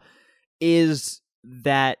up, is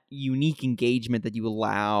that unique engagement that you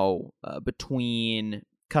allow between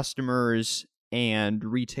customers and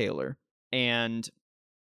retailer, and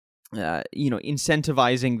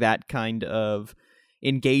incentivizing that kind of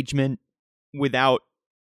engagement without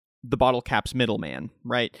the Bottlecapps middleman,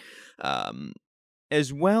 right?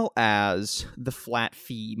 As well as the flat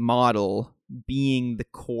fee model being the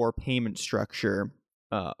core payment structure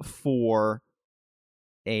for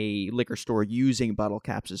a liquor store using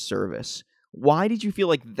Bottlecapps' service. Why did you feel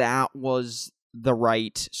like that was the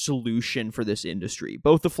right solution for this industry?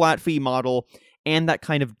 Both the flat fee model and that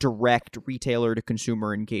kind of direct retailer to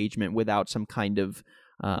consumer engagement without some kind of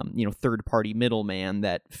third party middleman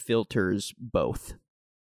that filters both.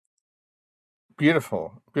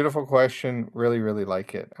 Beautiful question. Really, really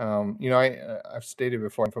like it. I've stated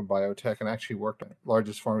before, I'm from biotech and actually worked on the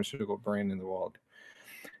largest pharmaceutical brand in the world.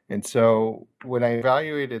 And so when I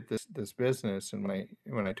evaluated this business, and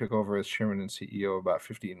when I took over as chairman and CEO about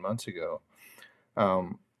 15 months ago,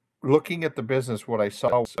 looking at the business, what I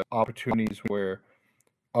saw was opportunities where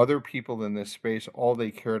other people in this space, all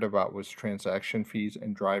they cared about was transaction fees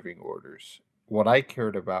and driving orders. What I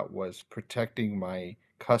cared about was protecting my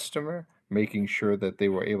customer, making sure that they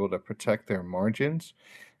were able to protect their margins,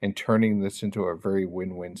 and turning this into a very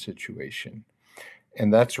win-win situation.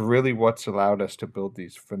 And that's really what's allowed us to build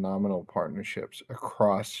these phenomenal partnerships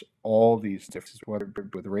across all these different, whether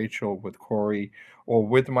with Rachel, with Corey, or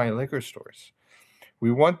with my liquor stores.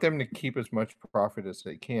 We want them to keep as much profit as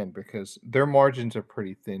they can because their margins are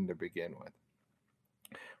pretty thin to begin with.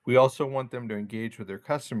 We also want them to engage with their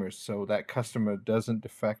customers so that customer doesn't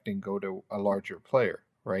defect and go to a larger player,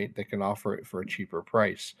 right? They can offer it for a cheaper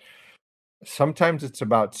price. Sometimes it's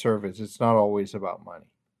about service. It's not always about money,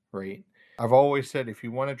 right? I've always said if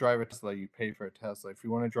you want to drive a Tesla, you pay for a Tesla. If you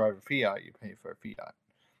want to drive a Fiat, you pay for a Fiat,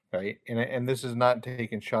 right? And this is not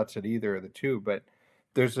taking shots at either of the two, but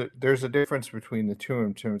there's a difference between the two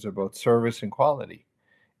in terms of both service and quality.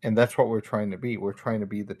 And that's what we're trying to be. We're trying to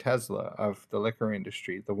be the Tesla of the liquor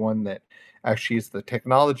industry, the one that actually is the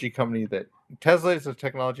technology company that Tesla is a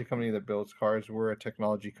technology company that builds cars. We're a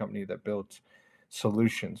technology company that builds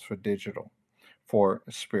solutions for digital, for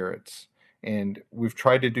spirits. And we've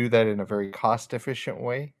tried to do that in a very cost efficient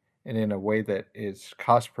way and in a way that is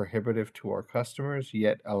cost prohibitive to our customers,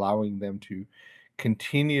 yet allowing them to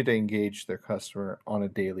continue to engage their customer on a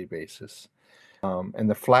daily basis. And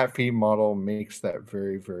the flat fee model makes that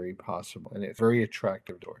very, very possible. And it's very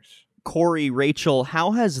attractive to us. Corey, Rachel,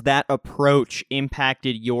 how has that approach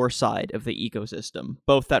impacted your side of the ecosystem?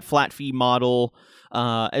 Both that flat fee model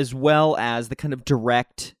as well as the kind of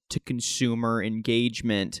direct to consumer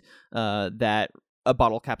engagement that a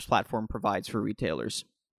Bottlecapps platform provides for retailers?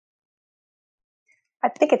 I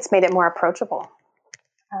think it's made it more approachable.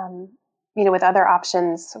 With other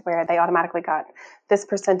options where they automatically got this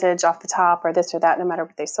percentage off the top or this or that, no matter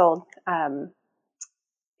what they sold,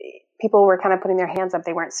 people were kind of putting their hands up.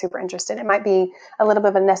 They weren't super interested. It might be a little bit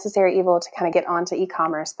of a necessary evil to kind of get onto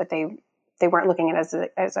e-commerce, but they weren't looking at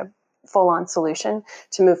it as a full-on solution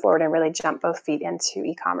to move forward and really jump both feet into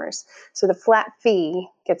e-commerce. So the flat fee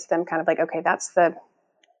gets them kind of like, okay, that's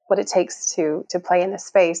what it takes to play in this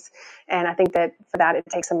space. And I think that for that, it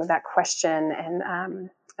takes some of that question and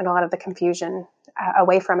a lot of the confusion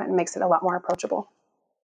away from it and makes it a lot more approachable.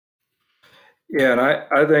 Yeah, and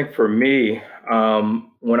I think for me,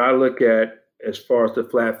 when I look at as far as the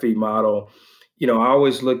flat fee model, I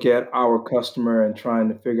always look at our customer and trying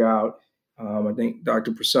to figure out. I think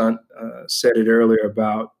Dr. Prasant said it earlier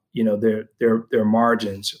about their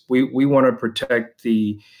margins. We want to protect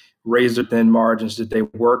the razor thin margins that they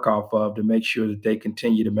work off of to make sure that they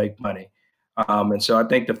continue to make money. And so I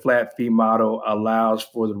think the flat fee model allows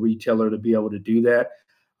for the retailer to be able to do that.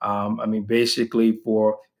 Basically,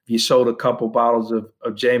 if you sold a couple bottles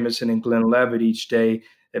of Jameson and Glenlivet each day,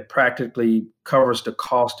 it practically covers the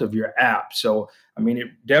cost of your app. So, it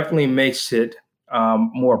definitely makes it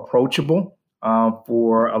more approachable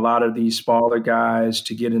for a lot of these smaller guys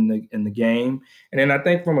to get in the game. And then I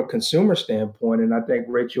think from a consumer standpoint, and I think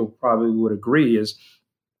Rachel probably would agree, is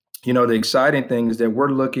the exciting thing is that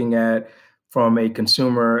we're looking at from a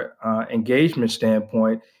consumer engagement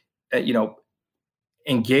standpoint,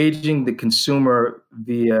 engaging the consumer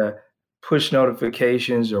via push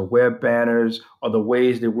notifications or web banners or the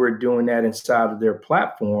ways that we're doing that inside of their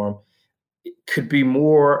platform could be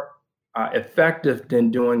more effective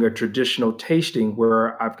than doing a traditional tasting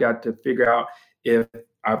where I've got to figure out if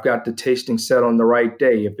I've got the tasting set on the right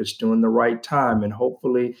day, if it's doing the right time, and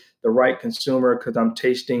hopefully the right consumer, because I'm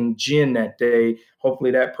tasting gin that day,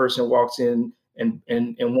 hopefully that person walks in and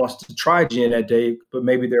wants to try gin that day, but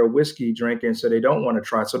maybe they're a whiskey drinker, so they don't want to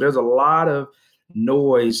try. So there's a lot of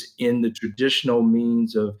noise in the traditional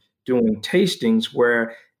means of doing tastings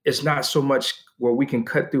where it's not so much where we can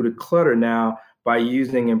cut through the clutter now by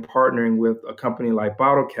using and partnering with a company like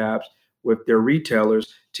Bottlecapps with their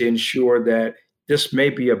retailers to ensure that this may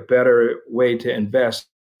be a better way to invest.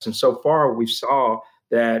 And so far, we saw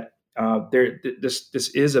that this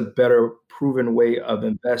is a better proven way of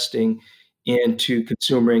investing into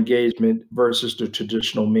consumer engagement versus the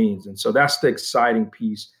traditional means. And so that's the exciting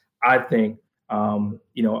piece, I think,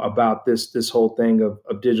 about this whole thing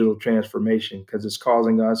of digital transformation, because it's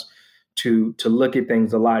causing us to look at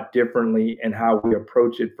things a lot differently and how we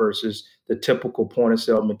approach it versus the typical point of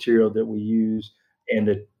sale material that we use and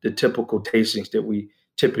the typical tastings that we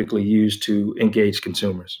typically use to engage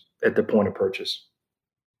consumers at the point of purchase.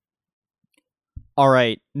 All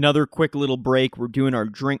right, another quick little break. We're doing our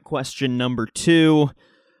drink question number 2.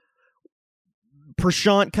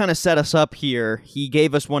 Prashant kind of set us up here. He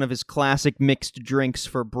gave us one of his classic mixed drinks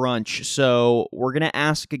for brunch. So we're going to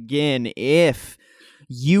ask again if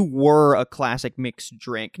you were a classic mixed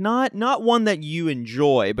drink, not one that you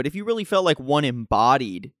enjoy, but if you really felt like one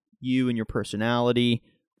embodied you and your personality,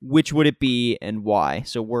 which would it be and why?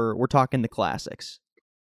 So we're talking the classics.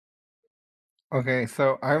 Okay,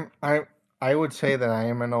 so I would say that I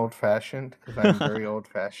am an old fashioned because I'm very old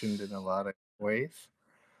fashioned in a lot of ways.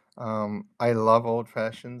 I love old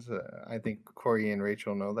fashions. I think Corey and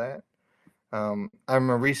Rachel know that. I'm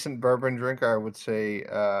a recent bourbon drinker, I would say,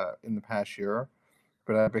 in the past year,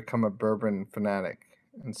 but I've become a bourbon fanatic,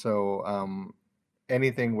 and so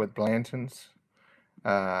anything with Blanton's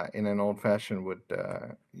in an old fashioned would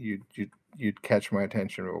you'd catch my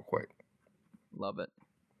attention real quick. Love it.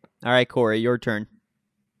 All right, Corey, your turn.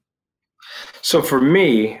 So for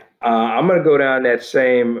me, I'm going to go down that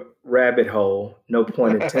same rabbit hole, no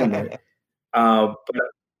pun intended. But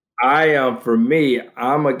for me,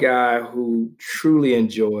 I'm a guy who truly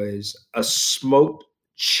enjoys a smoked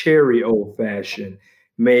cherry old fashioned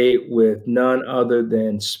made with none other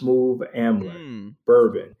than smooth Amber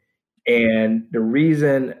bourbon. And the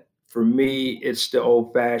reason for me, it's the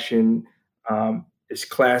old fashioned. It's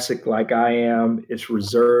classic, like I am. It's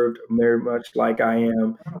reserved, very much like I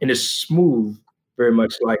am, and it's smooth, very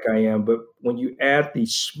much like I am. But when you add the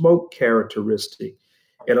smoke characteristic,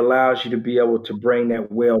 it allows you to be able to bring that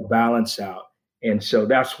well balance out. And so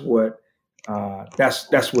that's what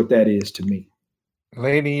that is to me.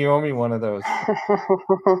 Lady, you owe me one of those.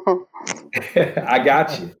 I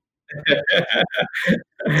got you.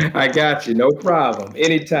 I got you. No problem.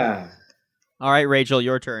 Anytime. All right, Rachel,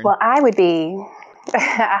 your turn. Well, I would be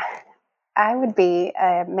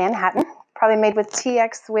a Manhattan, probably made with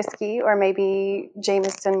TX whiskey or maybe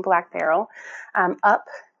Jameson Black Barrel, up,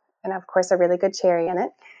 and of course a really good cherry in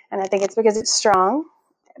it. And I think it's because it's strong,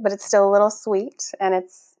 but it's still a little sweet and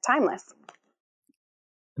it's timeless.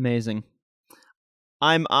 Amazing.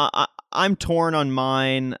 I'm torn on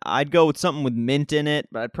mine. I'd go with something with mint in it,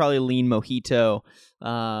 but I'd probably lean mojito,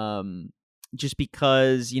 just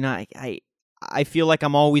because I feel like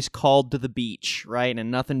I'm always called to the beach, right?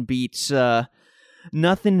 And nothing beats a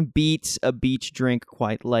beach drink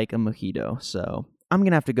quite like a mojito. So I'm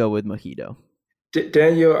gonna have to go with mojito.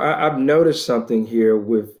 Daniel, I've noticed something here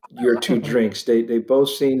with your two drinks. They both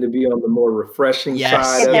seem to be on the more refreshing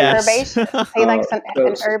side of Yes. Herbaceous. He likes an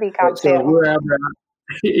herby cocktail.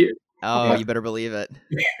 Oh, you better believe it.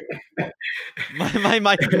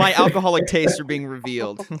 my alcoholic tastes are being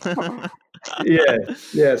revealed.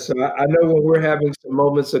 Yeah. So I know when we're having some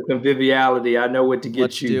moments of conviviality, I know what to get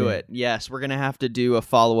Let's you. Let's do it. Yes, we're gonna have to do a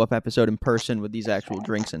follow-up episode in person with these actual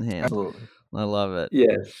drinks in hand. Absolutely. I love it.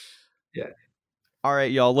 Yes. Yeah. All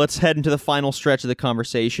right, y'all. Let's head into the final stretch of the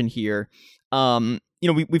conversation here.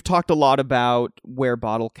 We've talked a lot about where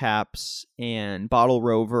Bottlecapps and Bottle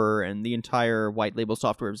Rover and the entire white label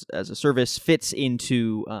software as a service fits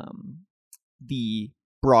into the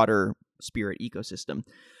broader Spirit ecosystem.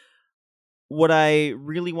 What I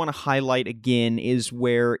really want to highlight again is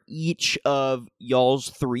where each of y'all's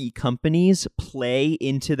three companies play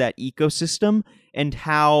into that ecosystem and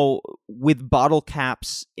how, with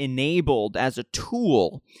Bottlecapps enabled as a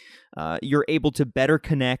tool, you're able to better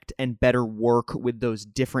connect and better work with those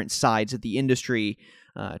different sides of the industry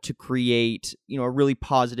to create, a really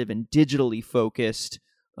positive and digitally focused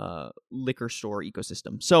liquor store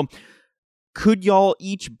ecosystem. So, could y'all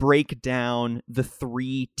each break down the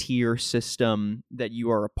 3-tier system that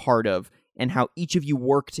you are a part of and how each of you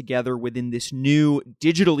work together within this new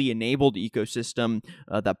digitally enabled ecosystem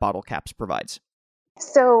that Bottlecapps provides?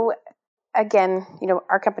 So again,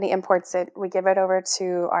 our company imports it. We give it over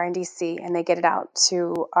to R&DC and they get it out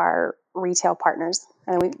to our retail partners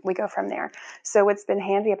and we go from there. So what's been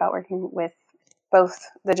handy about working with both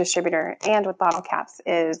the distributor and with Bottlecapps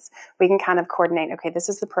is we can kind of coordinate, okay, this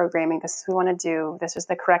is the programming, this is what we want to do, this is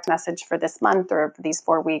the correct message for this month or for these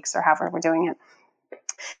 4 weeks or however we're doing it.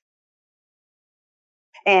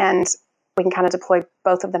 And we can kind of deploy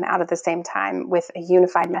both of them out at the same time with a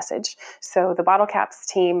unified message. So the Bottlecapps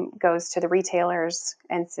team goes to the retailers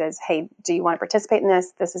and says, hey, do you want to participate in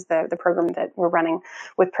this? This is the program that we're running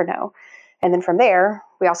with Pernod. And then from there,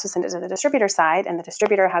 we also send it to the distributor side, and the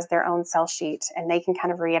distributor has their own sell sheet, and they can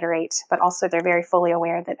kind of reiterate, but also they're very fully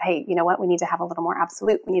aware that, hey, you know what, we need to have a little more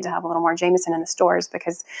Absolute, we need to have a little more Jameson in the stores,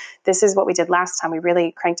 because this is what we did last time. We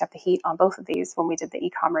really cranked up the heat on both of these when we did the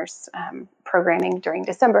e-commerce programming during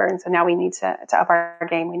December, and so now we need to up our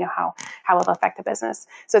game. We know how it'll affect the business.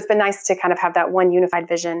 So it's been nice to kind of have that one unified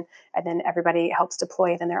vision, and then everybody helps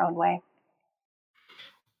deploy it in their own way.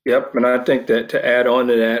 Yep, and I think that to add on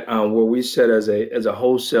to that, where we sit as a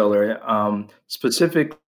wholesaler,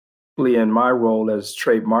 specifically in my role as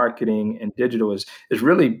trade marketing and digital, is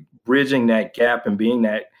really bridging that gap and being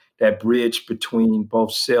that bridge between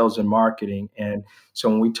both sales and marketing. And so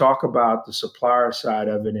when we talk about the supplier side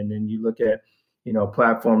of it, and then you look at a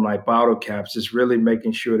platform like Bottlecapps, it's really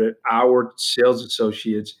making sure that our sales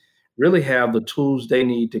associates really have the tools they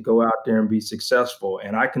need to go out there and be successful.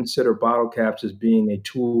 And I consider Bottlecapps as being a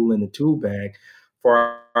tool in the tool bag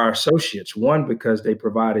for our associates. One, because they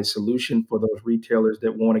provide a solution for those retailers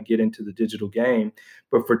that want to get into the digital game.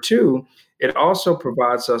 But for two, it also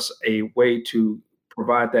provides us a way to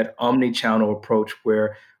provide that omni-channel approach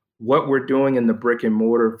where what we're doing in the brick and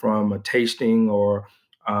mortar from a tasting or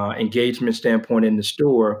engagement standpoint in the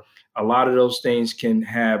store, a lot of those things can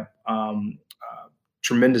have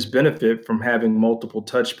tremendous benefit from having multiple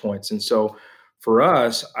touch points. And so for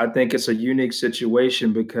us, I think it's a unique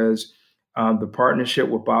situation because the partnership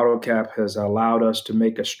with Bottlecap has allowed us to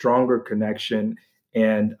make a stronger connection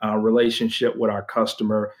and relationship with our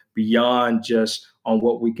customer beyond just on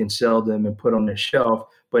what we can sell them and put on their shelf,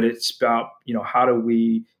 but it's about how do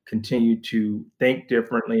we continue to think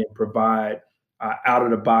differently and provide out of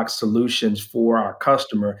the box solutions for our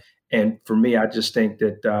customer. And for me, I just think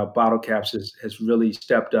that Bottlecapps has really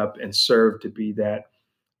stepped up and served to be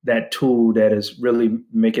that tool that is really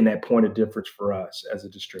making that point of difference for us as a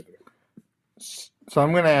distributor. So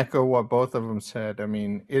I'm going to echo what both of them said. I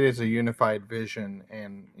mean, it is a unified vision,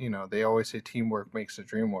 and they always say teamwork makes the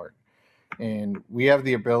dream work. And we have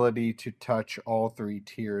the ability to touch all three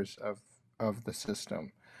tiers of the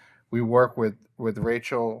system. We work with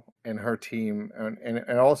Rachel and her team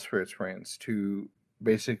and all spirits brands to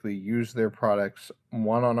basically use their products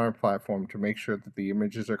on our platform to make sure that the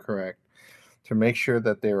images are correct, to make sure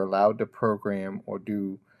that they're allowed to program or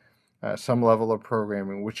do some level of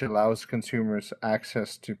programming, which allows consumers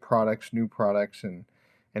access to new products and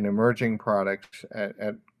emerging products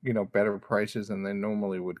at better prices than they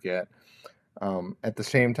normally would get. At the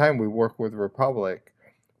same time, we work with Republic,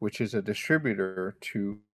 which is a distributor,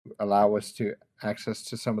 to allow us to access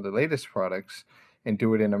to some of the latest products and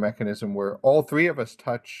do it in a mechanism where all three of us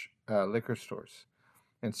touch liquor stores.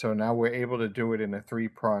 And so now we're able to do it in a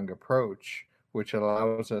three-pronged approach, which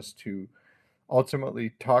allows us to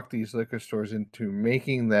ultimately talk these liquor stores into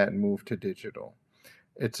making that move to digital.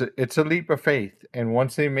 It's a leap of faith, and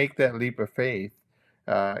once they make that leap of faith,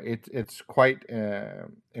 it's quite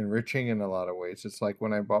enriching in a lot of ways. It's like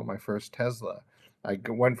when I bought my first Tesla. I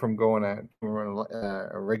went from going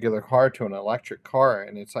a regular car to an electric car,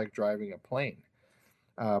 and it's like driving a plane.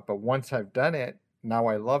 But once I've done it, now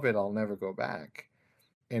I love it. I'll never go back.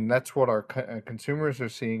 And that's what our consumers are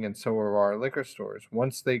seeing, and so are our liquor stores.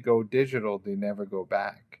 Once they go digital, they never go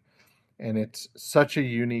back. And it's such a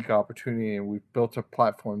unique opportunity, and we've built a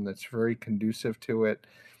platform that's very conducive to it.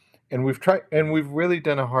 And we've really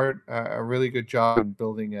done a really good job in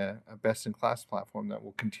building a best-in-class platform that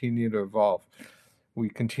will continue to evolve. We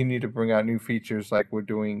continue to bring out new features, like we're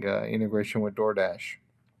doing integration with DoorDash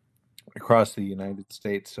across the United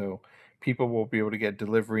States, so people will be able to get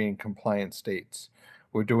delivery in compliant states.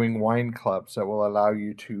 We're doing wine clubs that will allow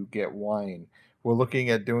you to get wine. We're looking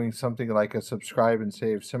at doing something like a subscribe and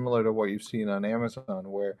save, similar to what you've seen on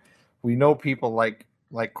Amazon, where we know people like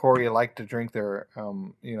Corey like to drink their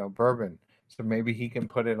bourbon, so maybe he can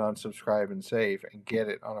put it on subscribe and save and get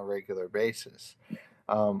it on a regular basis.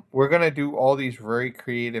 We're going to do all these very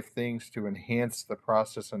creative things to enhance the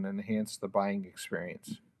process and enhance the buying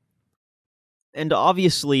experience. And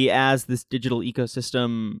obviously, as this digital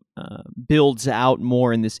ecosystem builds out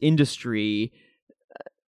more in this industry,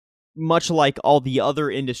 much like all the other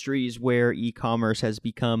industries where e-commerce has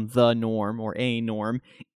become the norm or a norm,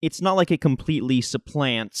 it's not like it completely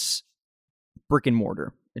supplants brick and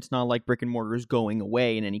mortar. It's not like brick and mortar is going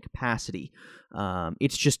away in any capacity.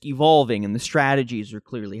 It's just evolving, and the strategies are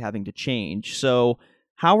clearly having to change. So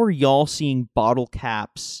how are y'all seeing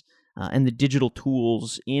Bottlecapps and the digital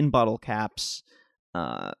tools in Bottlecapps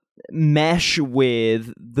mesh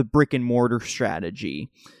with the brick and mortar strategy?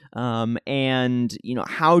 And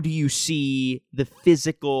how do you see the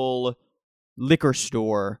physical liquor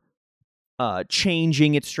store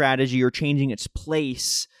changing its strategy or changing its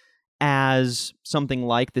place as something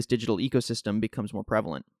like this digital ecosystem becomes more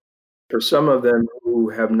prevalent? For some of them who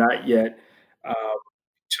have not yet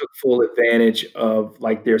took full advantage of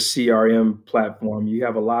like their CRM platform, you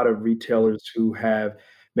have a lot of retailers who have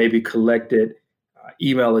maybe collected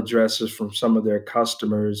email addresses from some of their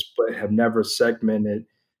customers, but have never segmented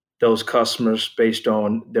those customers based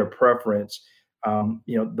on their preference.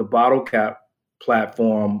 The bottle cap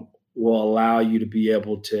platform will allow you to be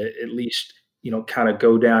able to at least, kind of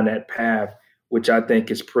go down that path, which I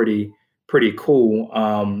think is pretty cool.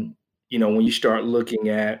 When you start looking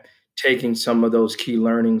at taking some of those key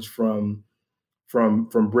learnings from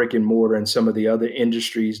brick and mortar and some of the other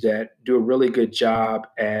industries that do a really good job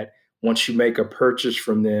at, once you make a purchase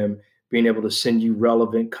from them, being able to send you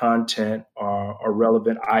relevant content or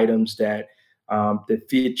relevant items that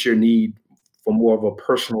fit your need for more of a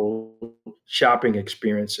personal shopping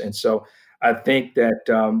experience. And so I think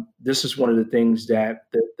that this is one of the things that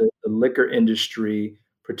the liquor industry,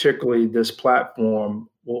 particularly this platform,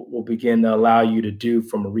 will begin to allow you to do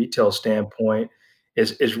from a retail standpoint,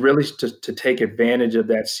 is really to take advantage of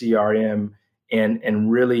that CRM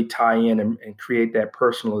and really tie in and create that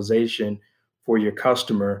personalization for your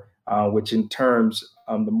customer, which in terms,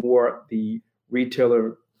 the more the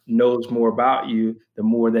retailer knows more about you, the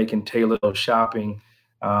more they can tailor those shopping,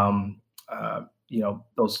 um,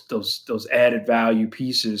 those added value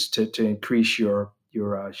pieces to increase your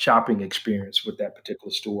shopping experience with that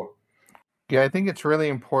particular store. Yeah, I think it's really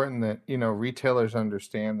important that, retailers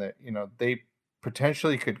understand that, they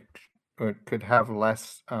potentially could have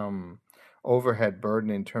less overhead burden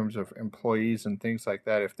in terms of employees and things like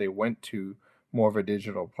that if they went to more of a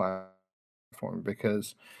digital platform,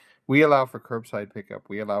 because we allow for curbside pickup,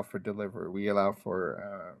 we allow for delivery, we allow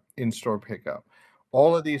for in-store pickup.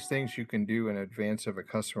 All of these things you can do in advance of a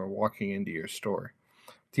customer walking into your store.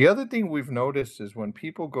 The other thing we've noticed is when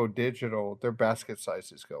people go digital, their basket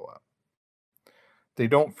sizes go up. They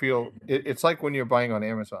don't feel it's like when you're buying on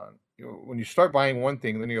Amazon. When you start buying one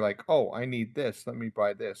thing, then you're like, oh, I need this. Let me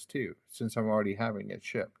buy this too, since I'm already having it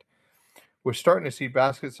shipped. We're starting to see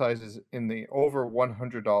basket sizes in the over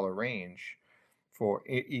 $100 range for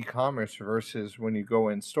e-commerce versus when you go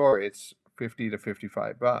in store, it's 50 to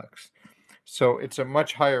 55 bucks. So it's a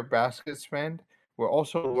much higher basket spend. We're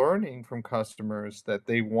also learning from customers that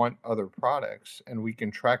they want other products, and we can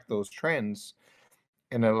track those trends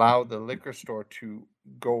and allow the liquor store to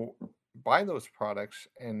go buy those products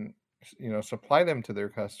and supply them to their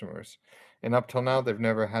customers. And up till now, they've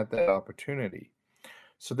never had that opportunity.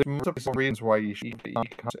 So there's multiple reasons why you should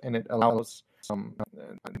e-commerce, and it allows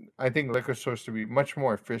I think liquor stores to be much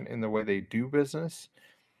more efficient in the way they do business,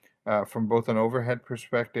 from both an overhead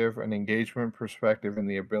perspective, an engagement perspective, and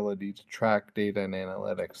the ability to track data and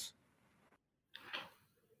analytics.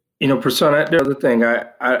 Persona, the other thing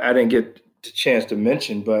I didn't get the chance to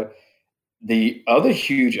mention, but the other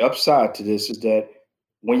huge upside to this is that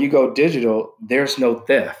when you go digital, there's no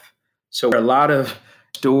theft. So where a lot of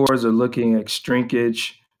stores are looking at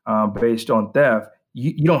shrinkage based on theft,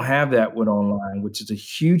 you don't have that with online, which is a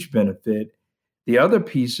huge benefit. The other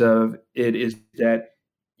piece of it is that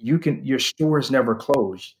your store is never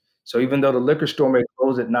closed. So even though the liquor store may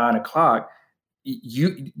close at 9 o'clock,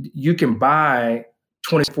 you can buy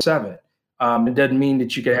 24/7. It doesn't mean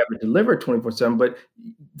that you can have it delivered 24/7, but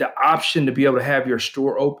the option to be able to have your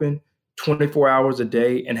store open 24 hours a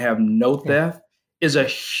day and have no theft is a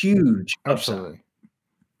huge upside.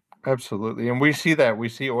 Absolutely. And we see that. We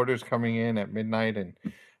see orders coming in at midnight and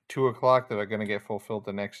 2 o'clock that are going to get fulfilled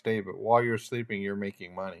the next day. But while you're sleeping, you're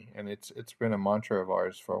making money. And it's been a mantra of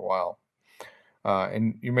ours for a while.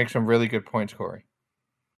 And you make some really good points, Corey.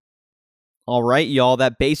 All right, y'all.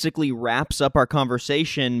 That basically wraps up our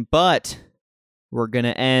conversation, but we're going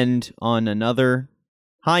to end on another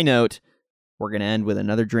high note. We're going to end with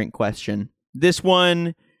another drink question. This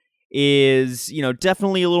one is,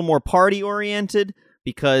 definitely a little more party-oriented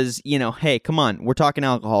because, hey, come on, we're talking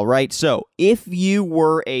alcohol, right? So, if you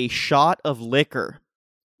were a shot of liquor,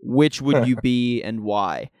 which would you be and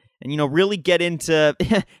why? And, really get into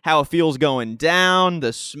how it feels going down,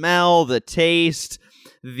 the smell, the taste,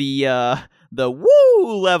 the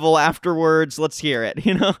woo level afterwards. Let's hear it.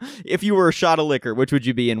 If you were a shot of liquor, which would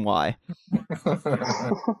you be and why?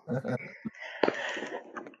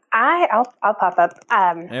 I'll pop up.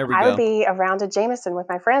 There we I go. would be a rounded Jameson with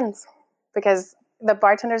my friends because the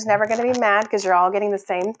bartender's never going to be mad because you're all getting the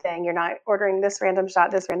same thing. You're not ordering this random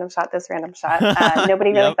shot, this random shot, this random shot.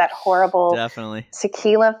 Nobody knows that horrible Definitely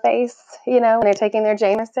tequila face, when they're taking their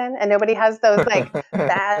Jameson, and nobody has those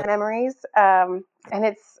bad memories. And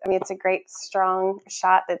it's a great strong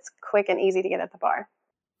shot that's quick and easy to get at the bar.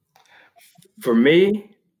 For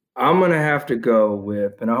me, I'm going to have to go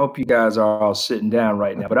with, and I hope you guys are all sitting down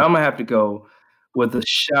right now, but I'm going to have to go with a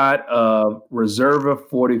shot of Reserva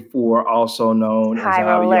 44, also known as High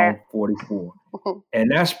roller. Avion 44.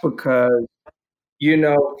 And that's because,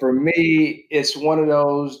 for me, it's one of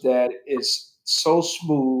those that is so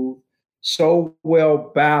smooth, so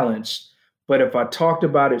well balanced. But if I talked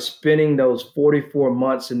about it spending those 44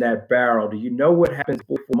 months in that barrel, do you know what happens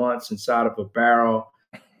 44 months inside of a barrel?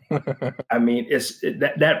 I mean,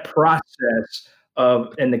 that process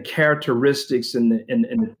of and the characteristics and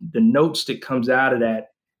the notes that comes out of that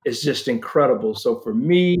is just incredible. So for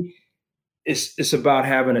me, it's about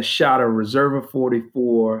having a shot of Reserva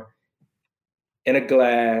 44 in a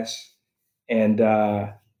glass, and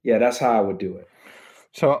that's how I would do it.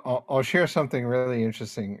 So I'll share something really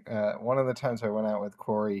interesting. One of the times I went out with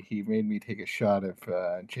Corey, he made me take a shot of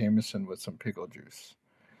Jameson with some pickle juice.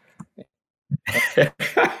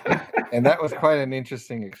 And that was quite an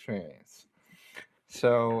interesting experience.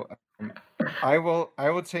 So I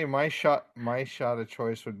would say my shot of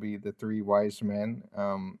choice would be the three wise men.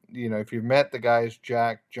 If you've met the guys,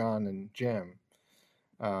 Jack, John, and Jim,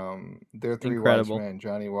 they're three Incredible. wise men,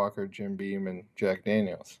 Johnny Walker, Jim Beam, and Jack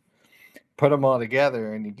Daniels. Put them all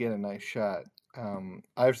together and you get a nice shot.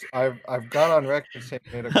 I've gone on record saying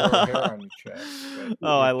it made a grow hair on your chest.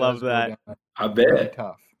 I love that. I Very bet.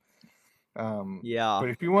 tough. Yeah. But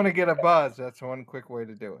if you want to get a buzz, that's one quick way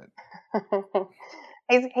to do it.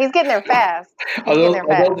 He's getting there fast. Are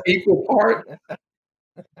those equal parts?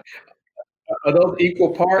 Are those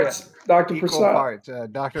equal parts, Dr. Equal Prasad? parts.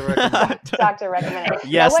 Doctor recommended. Doctor recommended.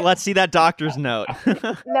 Yes, let's see that doctor's note.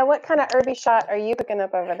 Now, what kind of herby shot are you cooking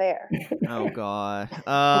up over there? Oh God.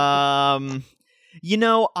 I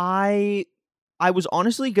was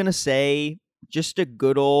honestly gonna say just a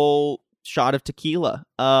good old shot of tequila.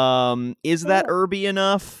 Is that herby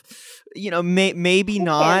enough? Maybe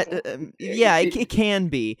not. It can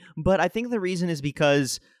be. But I think the reason is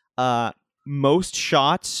because most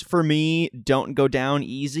shots for me don't go down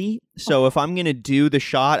easy. So if I'm going to do the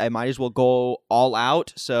shot, I might as well go all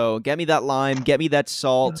out. So get me that lime, get me that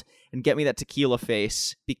salt, and get me that tequila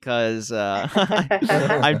face, because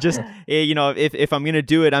I'm just, if I'm going to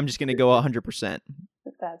do it, I'm just going to go 100%.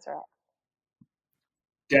 That's right.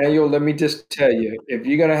 Daniel, let me just tell you, if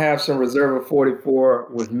you're going to have some Reserva 44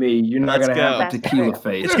 with me, you're not going to have a tequila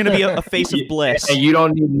face. It's going to be a face of bliss. And you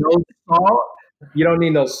don't need no salt. You don't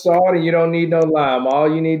need no salt, and you don't need no lime.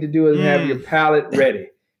 All you need to do is have your palate ready.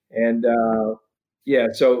 And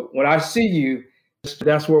so when I see you,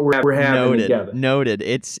 that's what we're having together. Noted.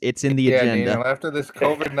 It's in the agenda. Daniel, after this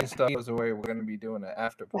COVID-19 stuff goes away, we're going to be doing an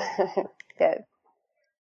after party. Good.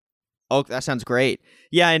 Oh, that sounds great.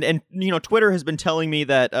 Yeah, and Twitter has been telling me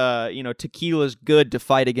that tequila's good to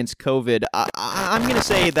fight against COVID. I'm going to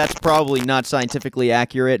say that's probably not scientifically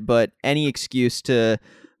accurate, but any excuse to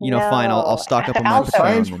fine, I'll stock up on my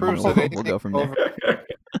science proves that we'll go from there.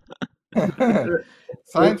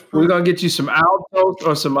 We're gonna get you some Altos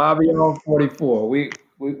or some Avion 44. We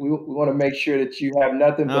want to make sure that you have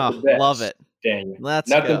nothing but the best. Love it, Daniel.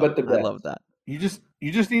 Nothing but the best. I love that. You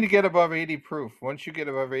just need to get above 80 proof. Once you get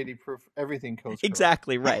above 80 proof, everything goes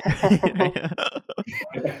exactly right.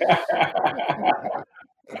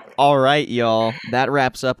 All right, y'all. That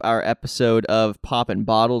wraps up our episode of Poppin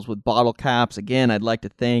Bottles with Bottlecapps. Again, I'd like to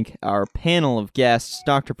thank our panel of guests,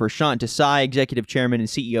 Dr. Prashant Desai, Executive Chairman and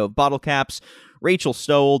CEO of Bottlecapps, Rachel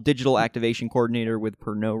Stowell, Digital Activation Coordinator with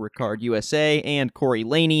Pernod Ricard USA, and Corey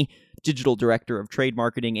Laney, Digital Director of Trade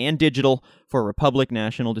Marketing and Digital for Republic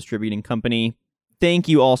National Distributing Company. Thank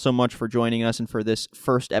you all so much for joining us and for this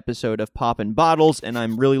first episode of Poppin Bottles, and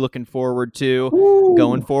I'm really looking forward to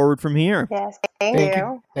going forward from here. Yes, thank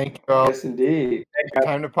you. Thank you all. Yes, indeed.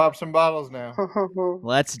 Time to pop some bottles now.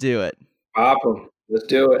 Let's do it. Pop them. Let's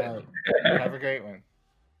do it. Have a great one.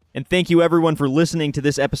 And thank you everyone for listening to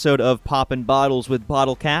this episode of Poppin Bottles with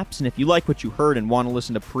Bottlecapps. And if you like what you heard and want to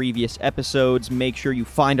listen to previous episodes, make sure you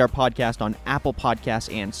find our podcast on Apple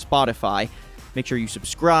Podcasts and Spotify. Make sure you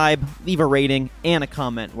subscribe, leave a rating, and a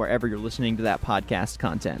comment wherever you're listening to that podcast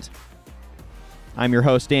content. I'm your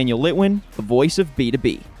host, Daniel Litwin, the voice of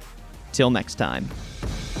B2B. Till next time.